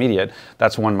 say, on intermediate,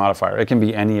 that's 1 modifier. It can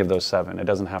be any of those 7. It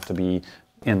doesn't have to be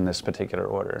in this particular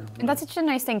order. And that's such a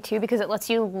nice thing too because it lets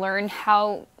you learn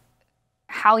how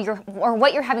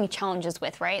what you're having challenges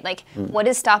with, right? Like what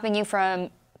is stopping you from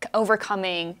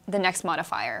overcoming the next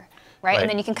modifier? right? And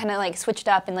then you can kind of like switch it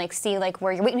up and like see like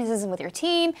where your weaknesses are with your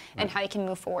team and how you can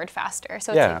move forward faster.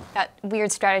 So it's like that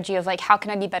weird strategy of like, how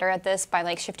can I be better at this by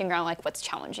like shifting around like what's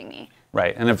challenging me.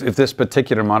 Right, and if this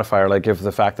particular modifier, like if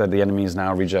the fact that the enemies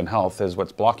now regen health is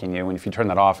what's blocking you, and if you turn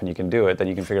that off and you can do it, then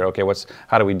you can figure out, okay,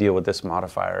 how do we deal with this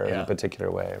modifier in a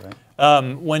particular way, right?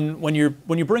 When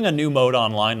you bring a new mode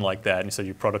online like that, and you said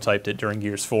you prototyped it during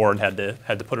Gears 4 and had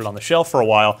to put it on the shelf for a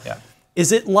while,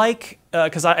 is it like,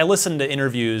 because I listened to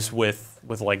interviews with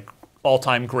like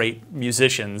all-time great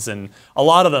musicians, and a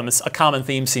lot of them, a common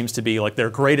theme seems to be like their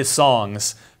greatest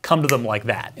songs come to them like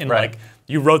that, and like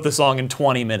you wrote the song in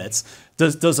 20 minutes.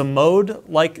 Does a mode,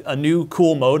 like a new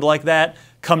cool mode like that,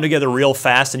 come together real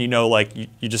fast, and you know, like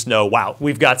you just know, wow,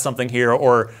 we've got something here,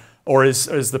 or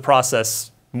is the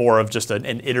process more of just an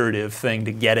iterative thing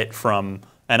to get it from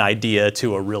an idea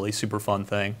to a really super fun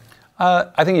thing?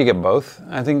 I think you get both.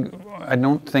 I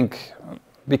don't think,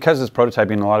 because it's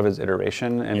prototyping, a lot of it's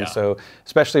iteration, and so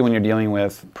especially when you're dealing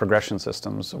with progression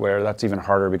systems, where that's even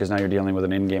harder because now you're dealing with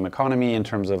an in-game economy in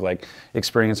terms of like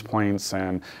experience points,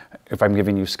 and if I'm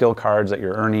giving you skill cards that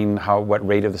you're earning, what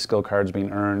rate of the skill cards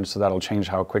being earned, so that'll change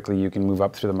how quickly you can move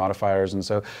up through the modifiers, and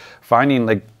so finding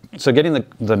getting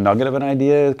the nugget of an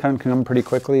idea can come pretty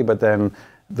quickly, but then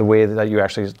the way that you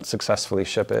actually successfully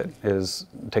ship it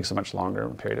takes a much longer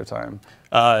period of time.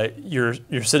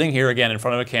 You're sitting here again in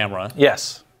front of a camera.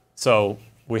 Yes. So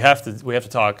we have to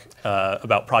talk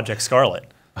about Project Scarlett.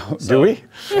 Do we?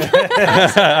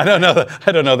 I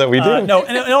don't know that we do. No,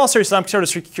 in all seriousness, I'm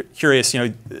sort of curious. You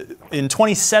know, in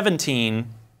 2017,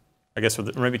 I guess, or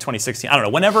maybe 2016, I don't know.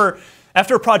 Whenever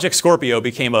after Project Scorpio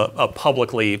became a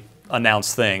publicly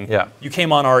announced thing, you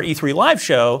came on our E3 live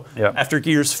show after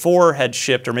Gears 4 had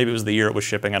shipped, or maybe it was the year it was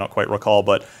shipping. I don't quite recall,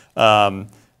 but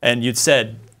and you'd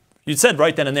said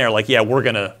right then and there, like, yeah,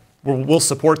 we'll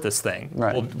support this thing.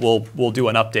 Right. We'll do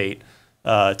an update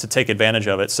to take advantage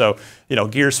of it. So, you know,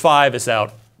 Gears 5 is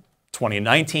out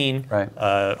 2019,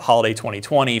 holiday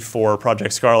 2020 for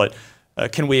Project Scarlett.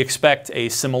 Can we expect a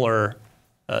similar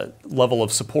level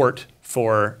of support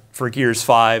for Gears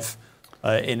 5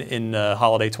 in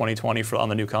holiday 2020 on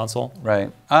the new console?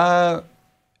 Right.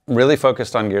 Really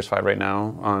focused on Gears 5 right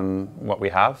now, on what we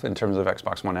have in terms of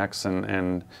Xbox One X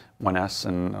and One S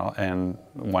and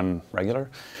One regular,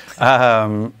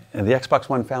 the Xbox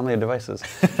One family of devices,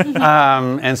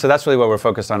 and so that's really what we're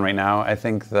focused on right now. I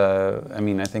think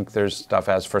there's stuff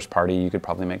as first party. You could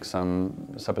probably make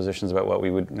some suppositions about what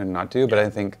we would not do, but I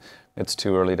think it's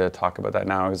too early to talk about that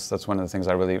now. Because that's one of the things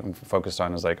I really focused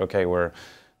on. Is like, okay,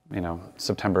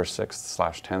 September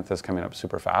 6th/10th is coming up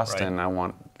super fast, and I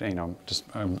want,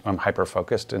 I'm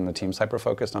hyper-focused, and the team's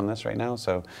hyper-focused on this right now,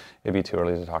 so it'd be too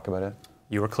early to talk about it.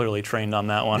 You were clearly trained on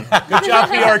that one. Good job,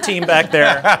 PR team back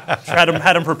there. Had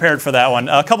them prepared for that one.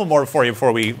 A couple more for you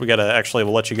before we got to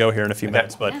we'll let you go here in a few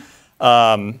minutes. But,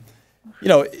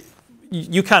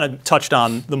 you kind of touched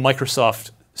on the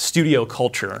Microsoft studio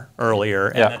culture earlier,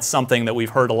 and that's something that we've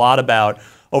heard a lot about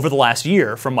over the last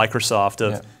year from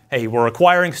Microsoft hey, we're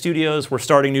acquiring studios, we're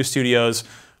starting new studios,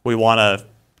 we want to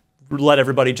let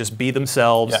everybody just be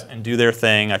themselves and do their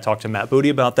thing. I talked to Matt Booty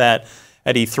about that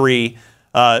at E3.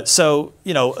 So,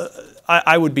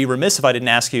 I would be remiss if I didn't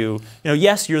ask you,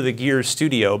 yes, you're the Gears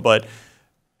studio, but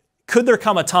could there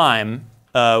come a time,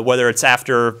 whether it's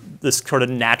after this sort of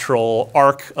natural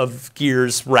arc of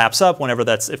Gears wraps up,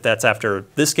 if that's after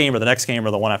this game or the next game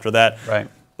or the one after that,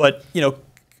 but,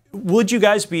 would you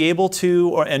guys be able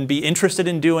to and be interested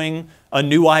in doing a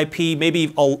new IP,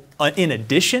 maybe in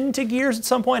addition to Gears at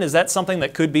some point? Is that something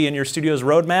that could be in your studio's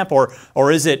roadmap,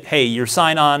 or is it, hey, you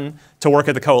sign on to work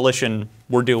at the Coalition,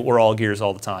 we're all Gears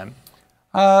all the time?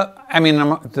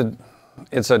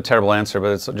 It's a terrible answer,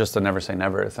 but it's just a never say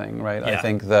never thing, right? I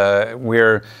think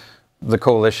we're the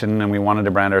Coalition, and we wanted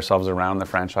to brand ourselves around the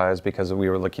franchise because we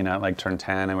were looking at like Turn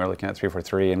 10, and we were looking at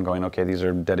 343 and going, okay, these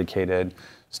are dedicated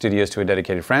studios to a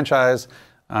dedicated franchise.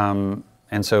 And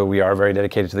so we are very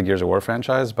dedicated to the Gears of War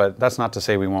franchise, but that's not to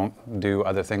say we won't do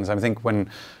other things. I think when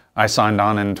I signed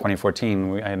on in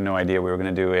 2014, I had no idea we were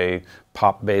going to do a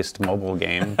pop-based mobile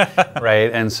game, right?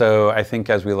 And so I think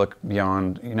as we look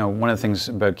beyond, one of the things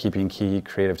about keeping key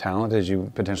creative talent is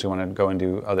you potentially want to go and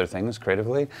do other things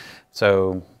creatively.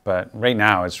 So, but right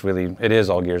now it is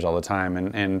all Gears all the time.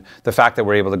 And the fact that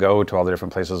we're able to go to all the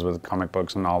different places with comic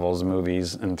books and novels,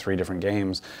 movies, and 3 different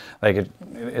games,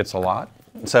 it's a lot.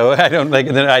 So I don't like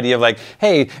the idea of like,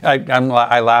 hey, I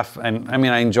laugh, and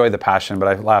I enjoy the passion, but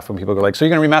I laugh when people go like, so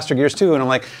you're going to remaster Gears 2? And I'm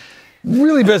like,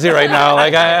 really busy right now.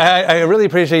 Like I really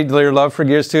appreciate your love for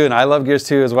Gears 2, and I love Gears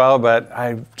 2 as well, but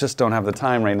I just don't have the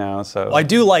time right now. So well, I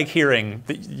do like hearing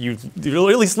that you're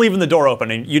at least leaving the door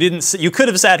open, and you could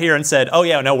have sat here and said, "Oh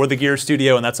yeah, no, we're the Gears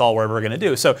studio, and that's all we're ever going to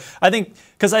do." So I think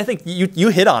you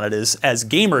hit on it as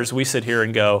gamers, we sit here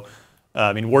and go,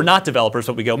 I mean, we're not developers,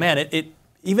 but we go, man, it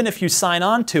even if you sign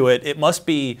on to it, it must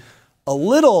be a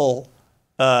little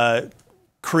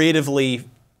creatively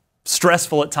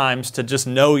stressful at times to just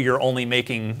know you're only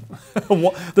making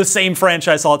the same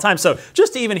franchise all the time. So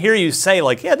just to even hear you say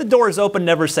like, yeah, the door is open,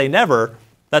 never say never,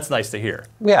 that's nice to hear.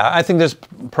 Yeah, I think there's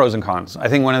pros and cons. I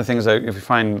think one of the things that if you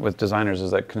find with designers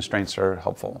is that constraints are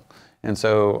helpful. And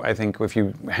so I think if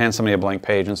you hand somebody a blank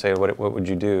page and say, what would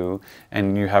you do?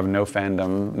 And you have no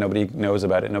fandom, nobody knows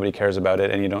about it, nobody cares about it,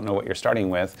 and you don't know what you're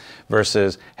starting with,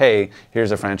 versus, hey,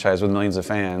 here's a franchise with millions of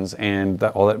fans, and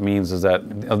all that means is that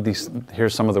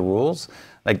here's some of the rules.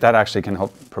 Like that actually can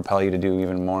help propel you to do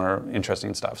even more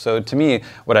interesting stuff. So to me,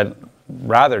 what I'd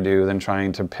rather do than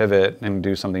trying to pivot and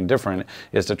do something different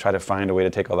is to try to find a way to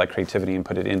take all that creativity and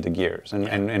put it into Gears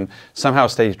and somehow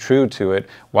stay true to it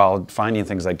while finding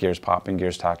things like Gears Pop and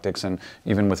Gears Tactics, and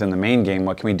even within the main game,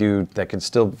 what can we do that could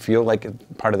still feel like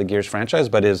part of the Gears franchise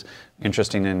but is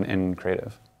interesting and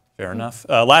creative. Fair enough.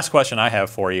 Last question I have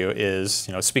for you is,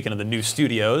 speaking of the new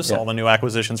studios, all the new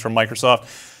acquisitions from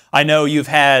Microsoft, I know you've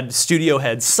had studio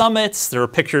head summits. There are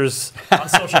pictures on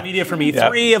social media from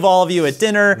E3 of all of you at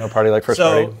dinner. No party like first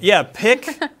party. Yeah,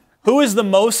 pick who is the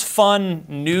most fun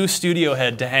new studio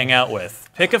head to hang out with.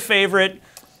 Pick a favorite.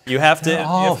 You have to.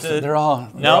 They're all.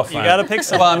 No, you got to pick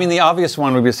someone. Well, I mean, the obvious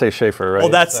one would be say Schaefer, right? Well,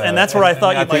 that's where I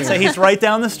thought you might say. He's right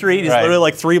down the street. He's literally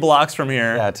like 3 blocks from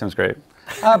here. Yeah, Tim's great.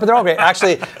 But they're all great.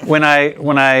 Actually, when I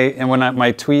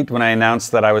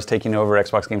announced that I was taking over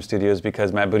Xbox Game Studios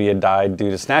because Matt Booty had died due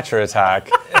to Snatcher attack,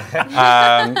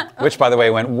 which by the way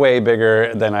went way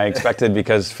bigger than I expected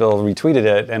because Phil retweeted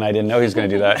it, and I didn't know he was going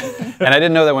to do that. And I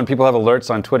didn't know that when people have alerts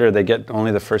on Twitter, they get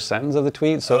only the first sentence of the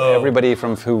tweet. So everybody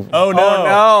from So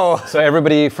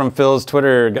everybody from Phil's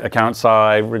Twitter account saw,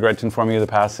 "I regret to inform you of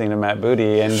the passing of Matt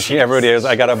Booty," and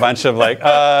I got a bunch of like,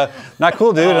 "Not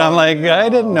cool, dude." And I'm like, I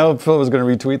didn't know Phil was going to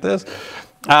retweet this.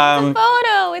 It's a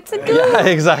photo. It's a goof. Yeah,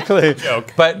 exactly.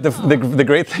 Joke. But the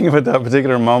great thing about that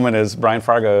particular moment is Brian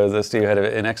Fargo, the studio head of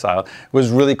In Exile,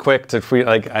 was really quick to tweet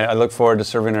like, "I look forward to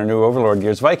serving our new Overlord,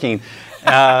 Gears Viking."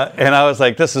 And I was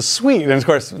like, "This is sweet." And of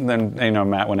course, then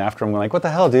Matt went after him. We're like, "What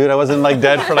the hell, dude? I wasn't like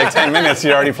dead for like 10 minutes.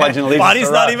 You're already pledging allegiance." Body's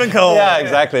not even cold. Yeah,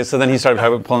 exactly. So then he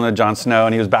started pulling the Jon Snow,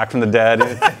 and he was back from the dead.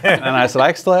 And I said,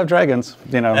 "I still have dragons."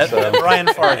 Brian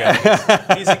Fargo.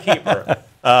 He's a keeper.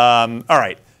 All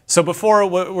right. So before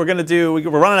we're going to do,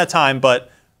 we're running out of time, but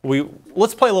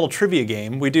let's play a little trivia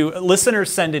game.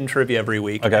 Listeners send in trivia every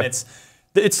week, and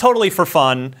it's totally for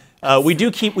fun. We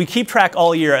keep track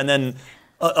all year, and then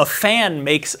a fan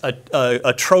makes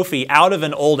a trophy out of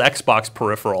an old Xbox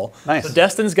peripheral. Nice. So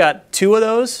Destin's got 2 of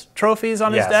those trophies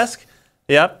on his desk.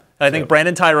 Yep. I think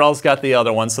Brandon Tyrell's got the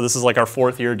other one, so this is like our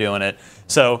 4th year doing it.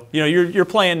 So you're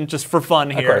playing just for fun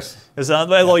here. Of course.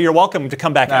 Well, you're welcome to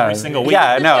come back every single week.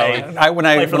 Yeah, no. When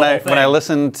I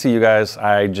listen to you guys,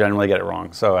 I generally get it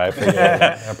wrong. So I figure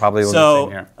I probably will do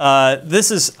the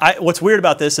same here. What's weird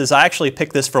about this is I actually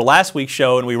picked this for last week's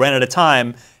show, and we ran out of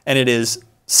time, and it is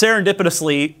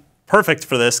serendipitously perfect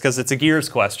for this because it's a Gears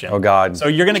question. Oh, God. So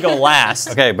you're going to go last.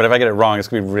 Okay, but if I get it wrong, it's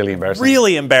going to be really embarrassing.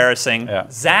 Really embarrassing. Yeah.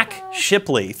 Zach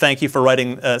Shipley, thank you for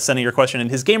sending your question. And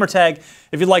his gamer tag,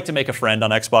 if you'd like to make a friend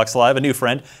on Xbox Live, a new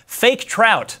friend, Fake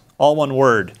Trout, all one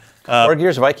word. Or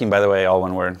Gears Viking, by the way, all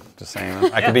one word. Just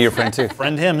saying. I could be your friend, too.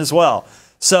 Friend him as well.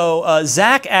 So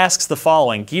Zach asks the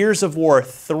following. Gears of War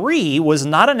 3 was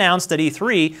not announced at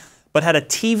E3, but had a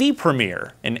TV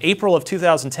premiere in April of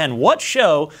 2010. What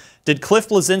show did Cliff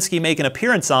Bleszinski make an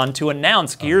appearance on to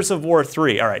announce Gears of War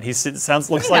 3? All right,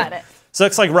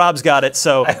 looks like Rob's got it.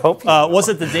 So I hope was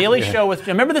it the Daily Show with?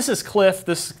 Remember, this is Cliff.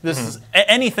 This is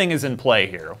anything is in play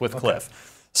here with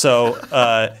Cliff. So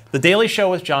the Daily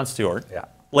Show with Jon Stewart,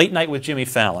 Late Night with Jimmy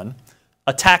Fallon,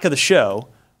 Attack of the Show,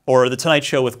 or The Tonight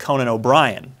Show with Conan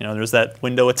O'Brien. There's that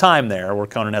window of time there where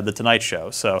Conan had The Tonight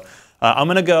Show. So I'm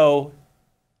going to go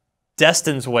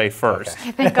Destin's way first.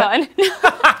 Okay. Thank God.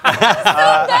 I'm so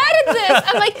bad at this.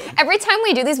 I'm like, every time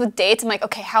we do these with dates, I'm like,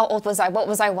 okay, how old was I? What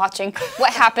was I watching?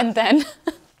 What happened then?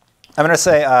 I'm going to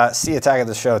say see Attack of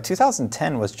the Show.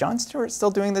 2010, was Jon Stewart still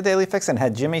doing the Daily Fix? And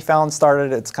had Jimmy Fallon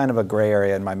started? It's kind of a gray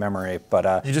area in my memory.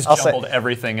 But you just jumbled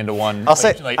everything into one.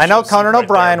 I know Conan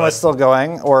O'Brien was still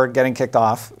going or getting kicked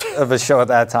off of his show at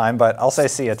that time, but I'll say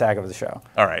see Attack of the Show.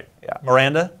 All right. Yeah.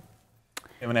 Miranda,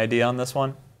 you have an idea on this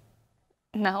one?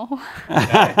 No.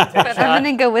 But I'm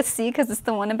going to go with C because it's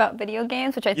the one about video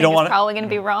games, which I think is probably going to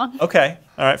be wrong. Okay.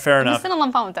 All right. Fair enough. I'm just going to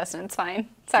lump on with Dustin. It's fine.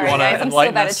 Sorry, you guys. I'm so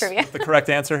bad at trivia. The correct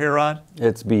answer here, Rod?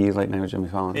 It's B, Late Night with Jimmy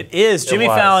Fallon. It is. Jimmy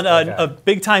Fallon, a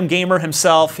big-time gamer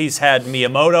himself. He's had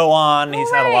Miyamoto on.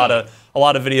 He's had a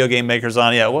lot of video game makers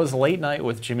on. Yeah, it was Late Night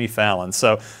with Jimmy Fallon.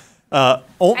 So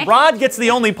Rod gets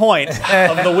the only point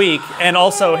of the week, and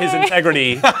also his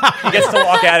integrity. He gets to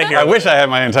walk out of here. I wish I had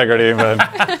my integrity, but.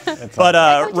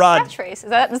 Rod. Is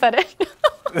that it?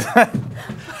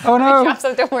 Oh no!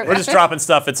 We're just dropping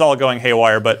stuff. It's all going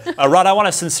haywire. But Rod, I want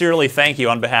to sincerely thank you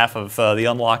on behalf of the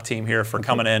Unlock team here for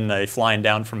coming in, flying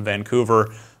down from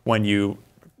Vancouver when you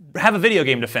have a video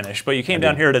game to finish, but you came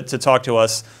down here to talk to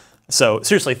us. So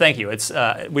seriously, thank you. It's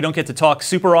we don't get to talk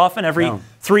super often, every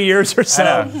 3 years or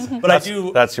so. But I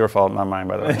do. That's your fault, not mine,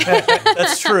 by the way.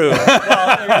 That's true.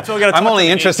 Well, I'm only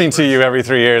interesting to you every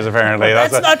 3 years, apparently.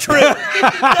 That's not true.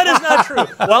 That is not true.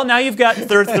 Well, now you've got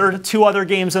there are 2 other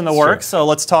games in the works, so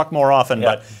let's talk more often.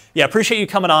 Yeah. But yeah, appreciate you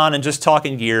coming on and just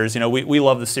talking Gears. You know, we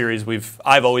love the series.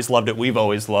 I've always loved it. We've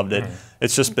always loved it.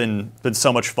 It's just been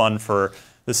so much fun for.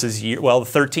 This is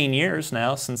 13 years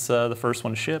now since the first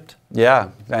one shipped.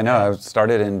 Yeah, I know. I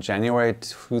started in January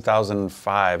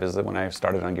 2005 is when I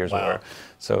started on Gears of War.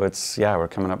 So we're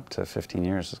coming up to 15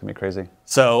 years. It's going to be crazy.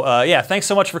 So thanks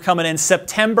so much for coming in.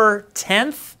 September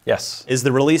 10th is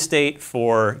the release date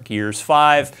for Gears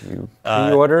 5. If you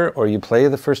pre-order or you play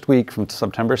the first week from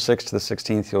September 6th to the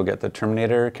 16th, you'll get the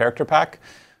Terminator character pack.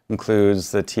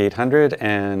 Includes the T-800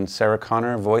 and Sarah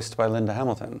Connor, voiced by Linda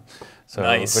Hamilton. So,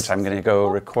 which I'm going to go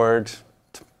record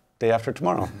day after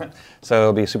tomorrow. So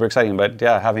it'll be super exciting. But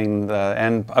yeah, having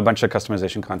and a bunch of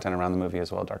customization content around the movie as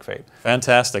well, Dark Fate.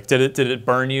 Fantastic. Did it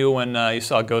burn you when you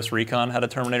saw Ghost Recon had a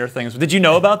Terminator thing? Did you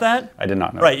know about that? I did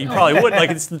not know. Right, you probably would.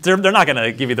 Like they're not going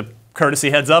to give you the courtesy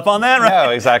heads up on that, right?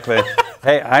 No, exactly.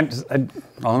 Hey,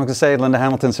 all I'm going to say, Linda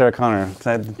Hamilton, Sarah Connor.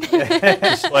 Show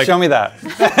me that.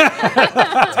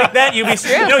 Take that,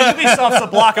 Ubisoft. Ubisoft's a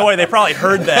block away. They probably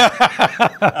heard that.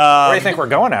 Where do you think we're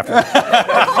going after?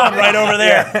 Right over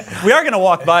there. Yeah. We are going to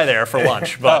walk by there for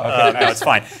lunch, but no, it's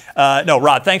fine. No,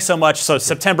 Rod, thanks so much. So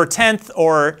September 10th,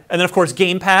 and then of course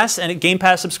Game Pass, and Game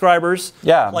Pass subscribers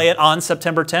play it on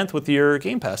September 10th with your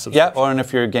Game Pass subscription. Yeah, and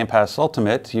if you're Game Pass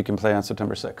Ultimate, you can play on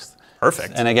September 6th.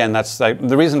 Perfect. And again, that's like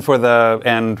the reason for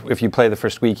and if you play the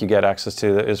first week, you get access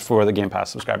to is for the Game Pass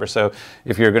subscribers. So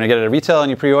if you're going to get it at retail and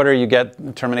you pre-order, you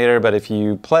get Terminator. But if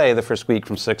you play the first week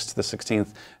from 6th to the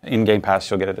 16th in Game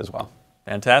Pass, you'll get it as well.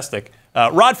 Fantastic.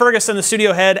 Rod Fergusson, the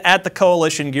studio head at the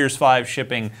Coalition, Gears 5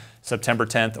 shipping September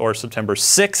 10th or September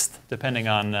 6th, depending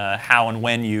on how and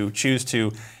when you choose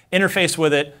to interface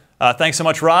with it. Thanks so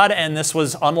much, Rod, and this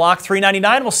was Unlock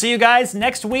 399. We'll see you guys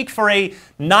next week for a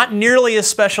not nearly as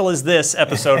special as this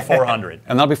episode 400.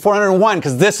 And that'll be 401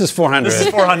 because this is 400. This is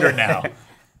 400 now.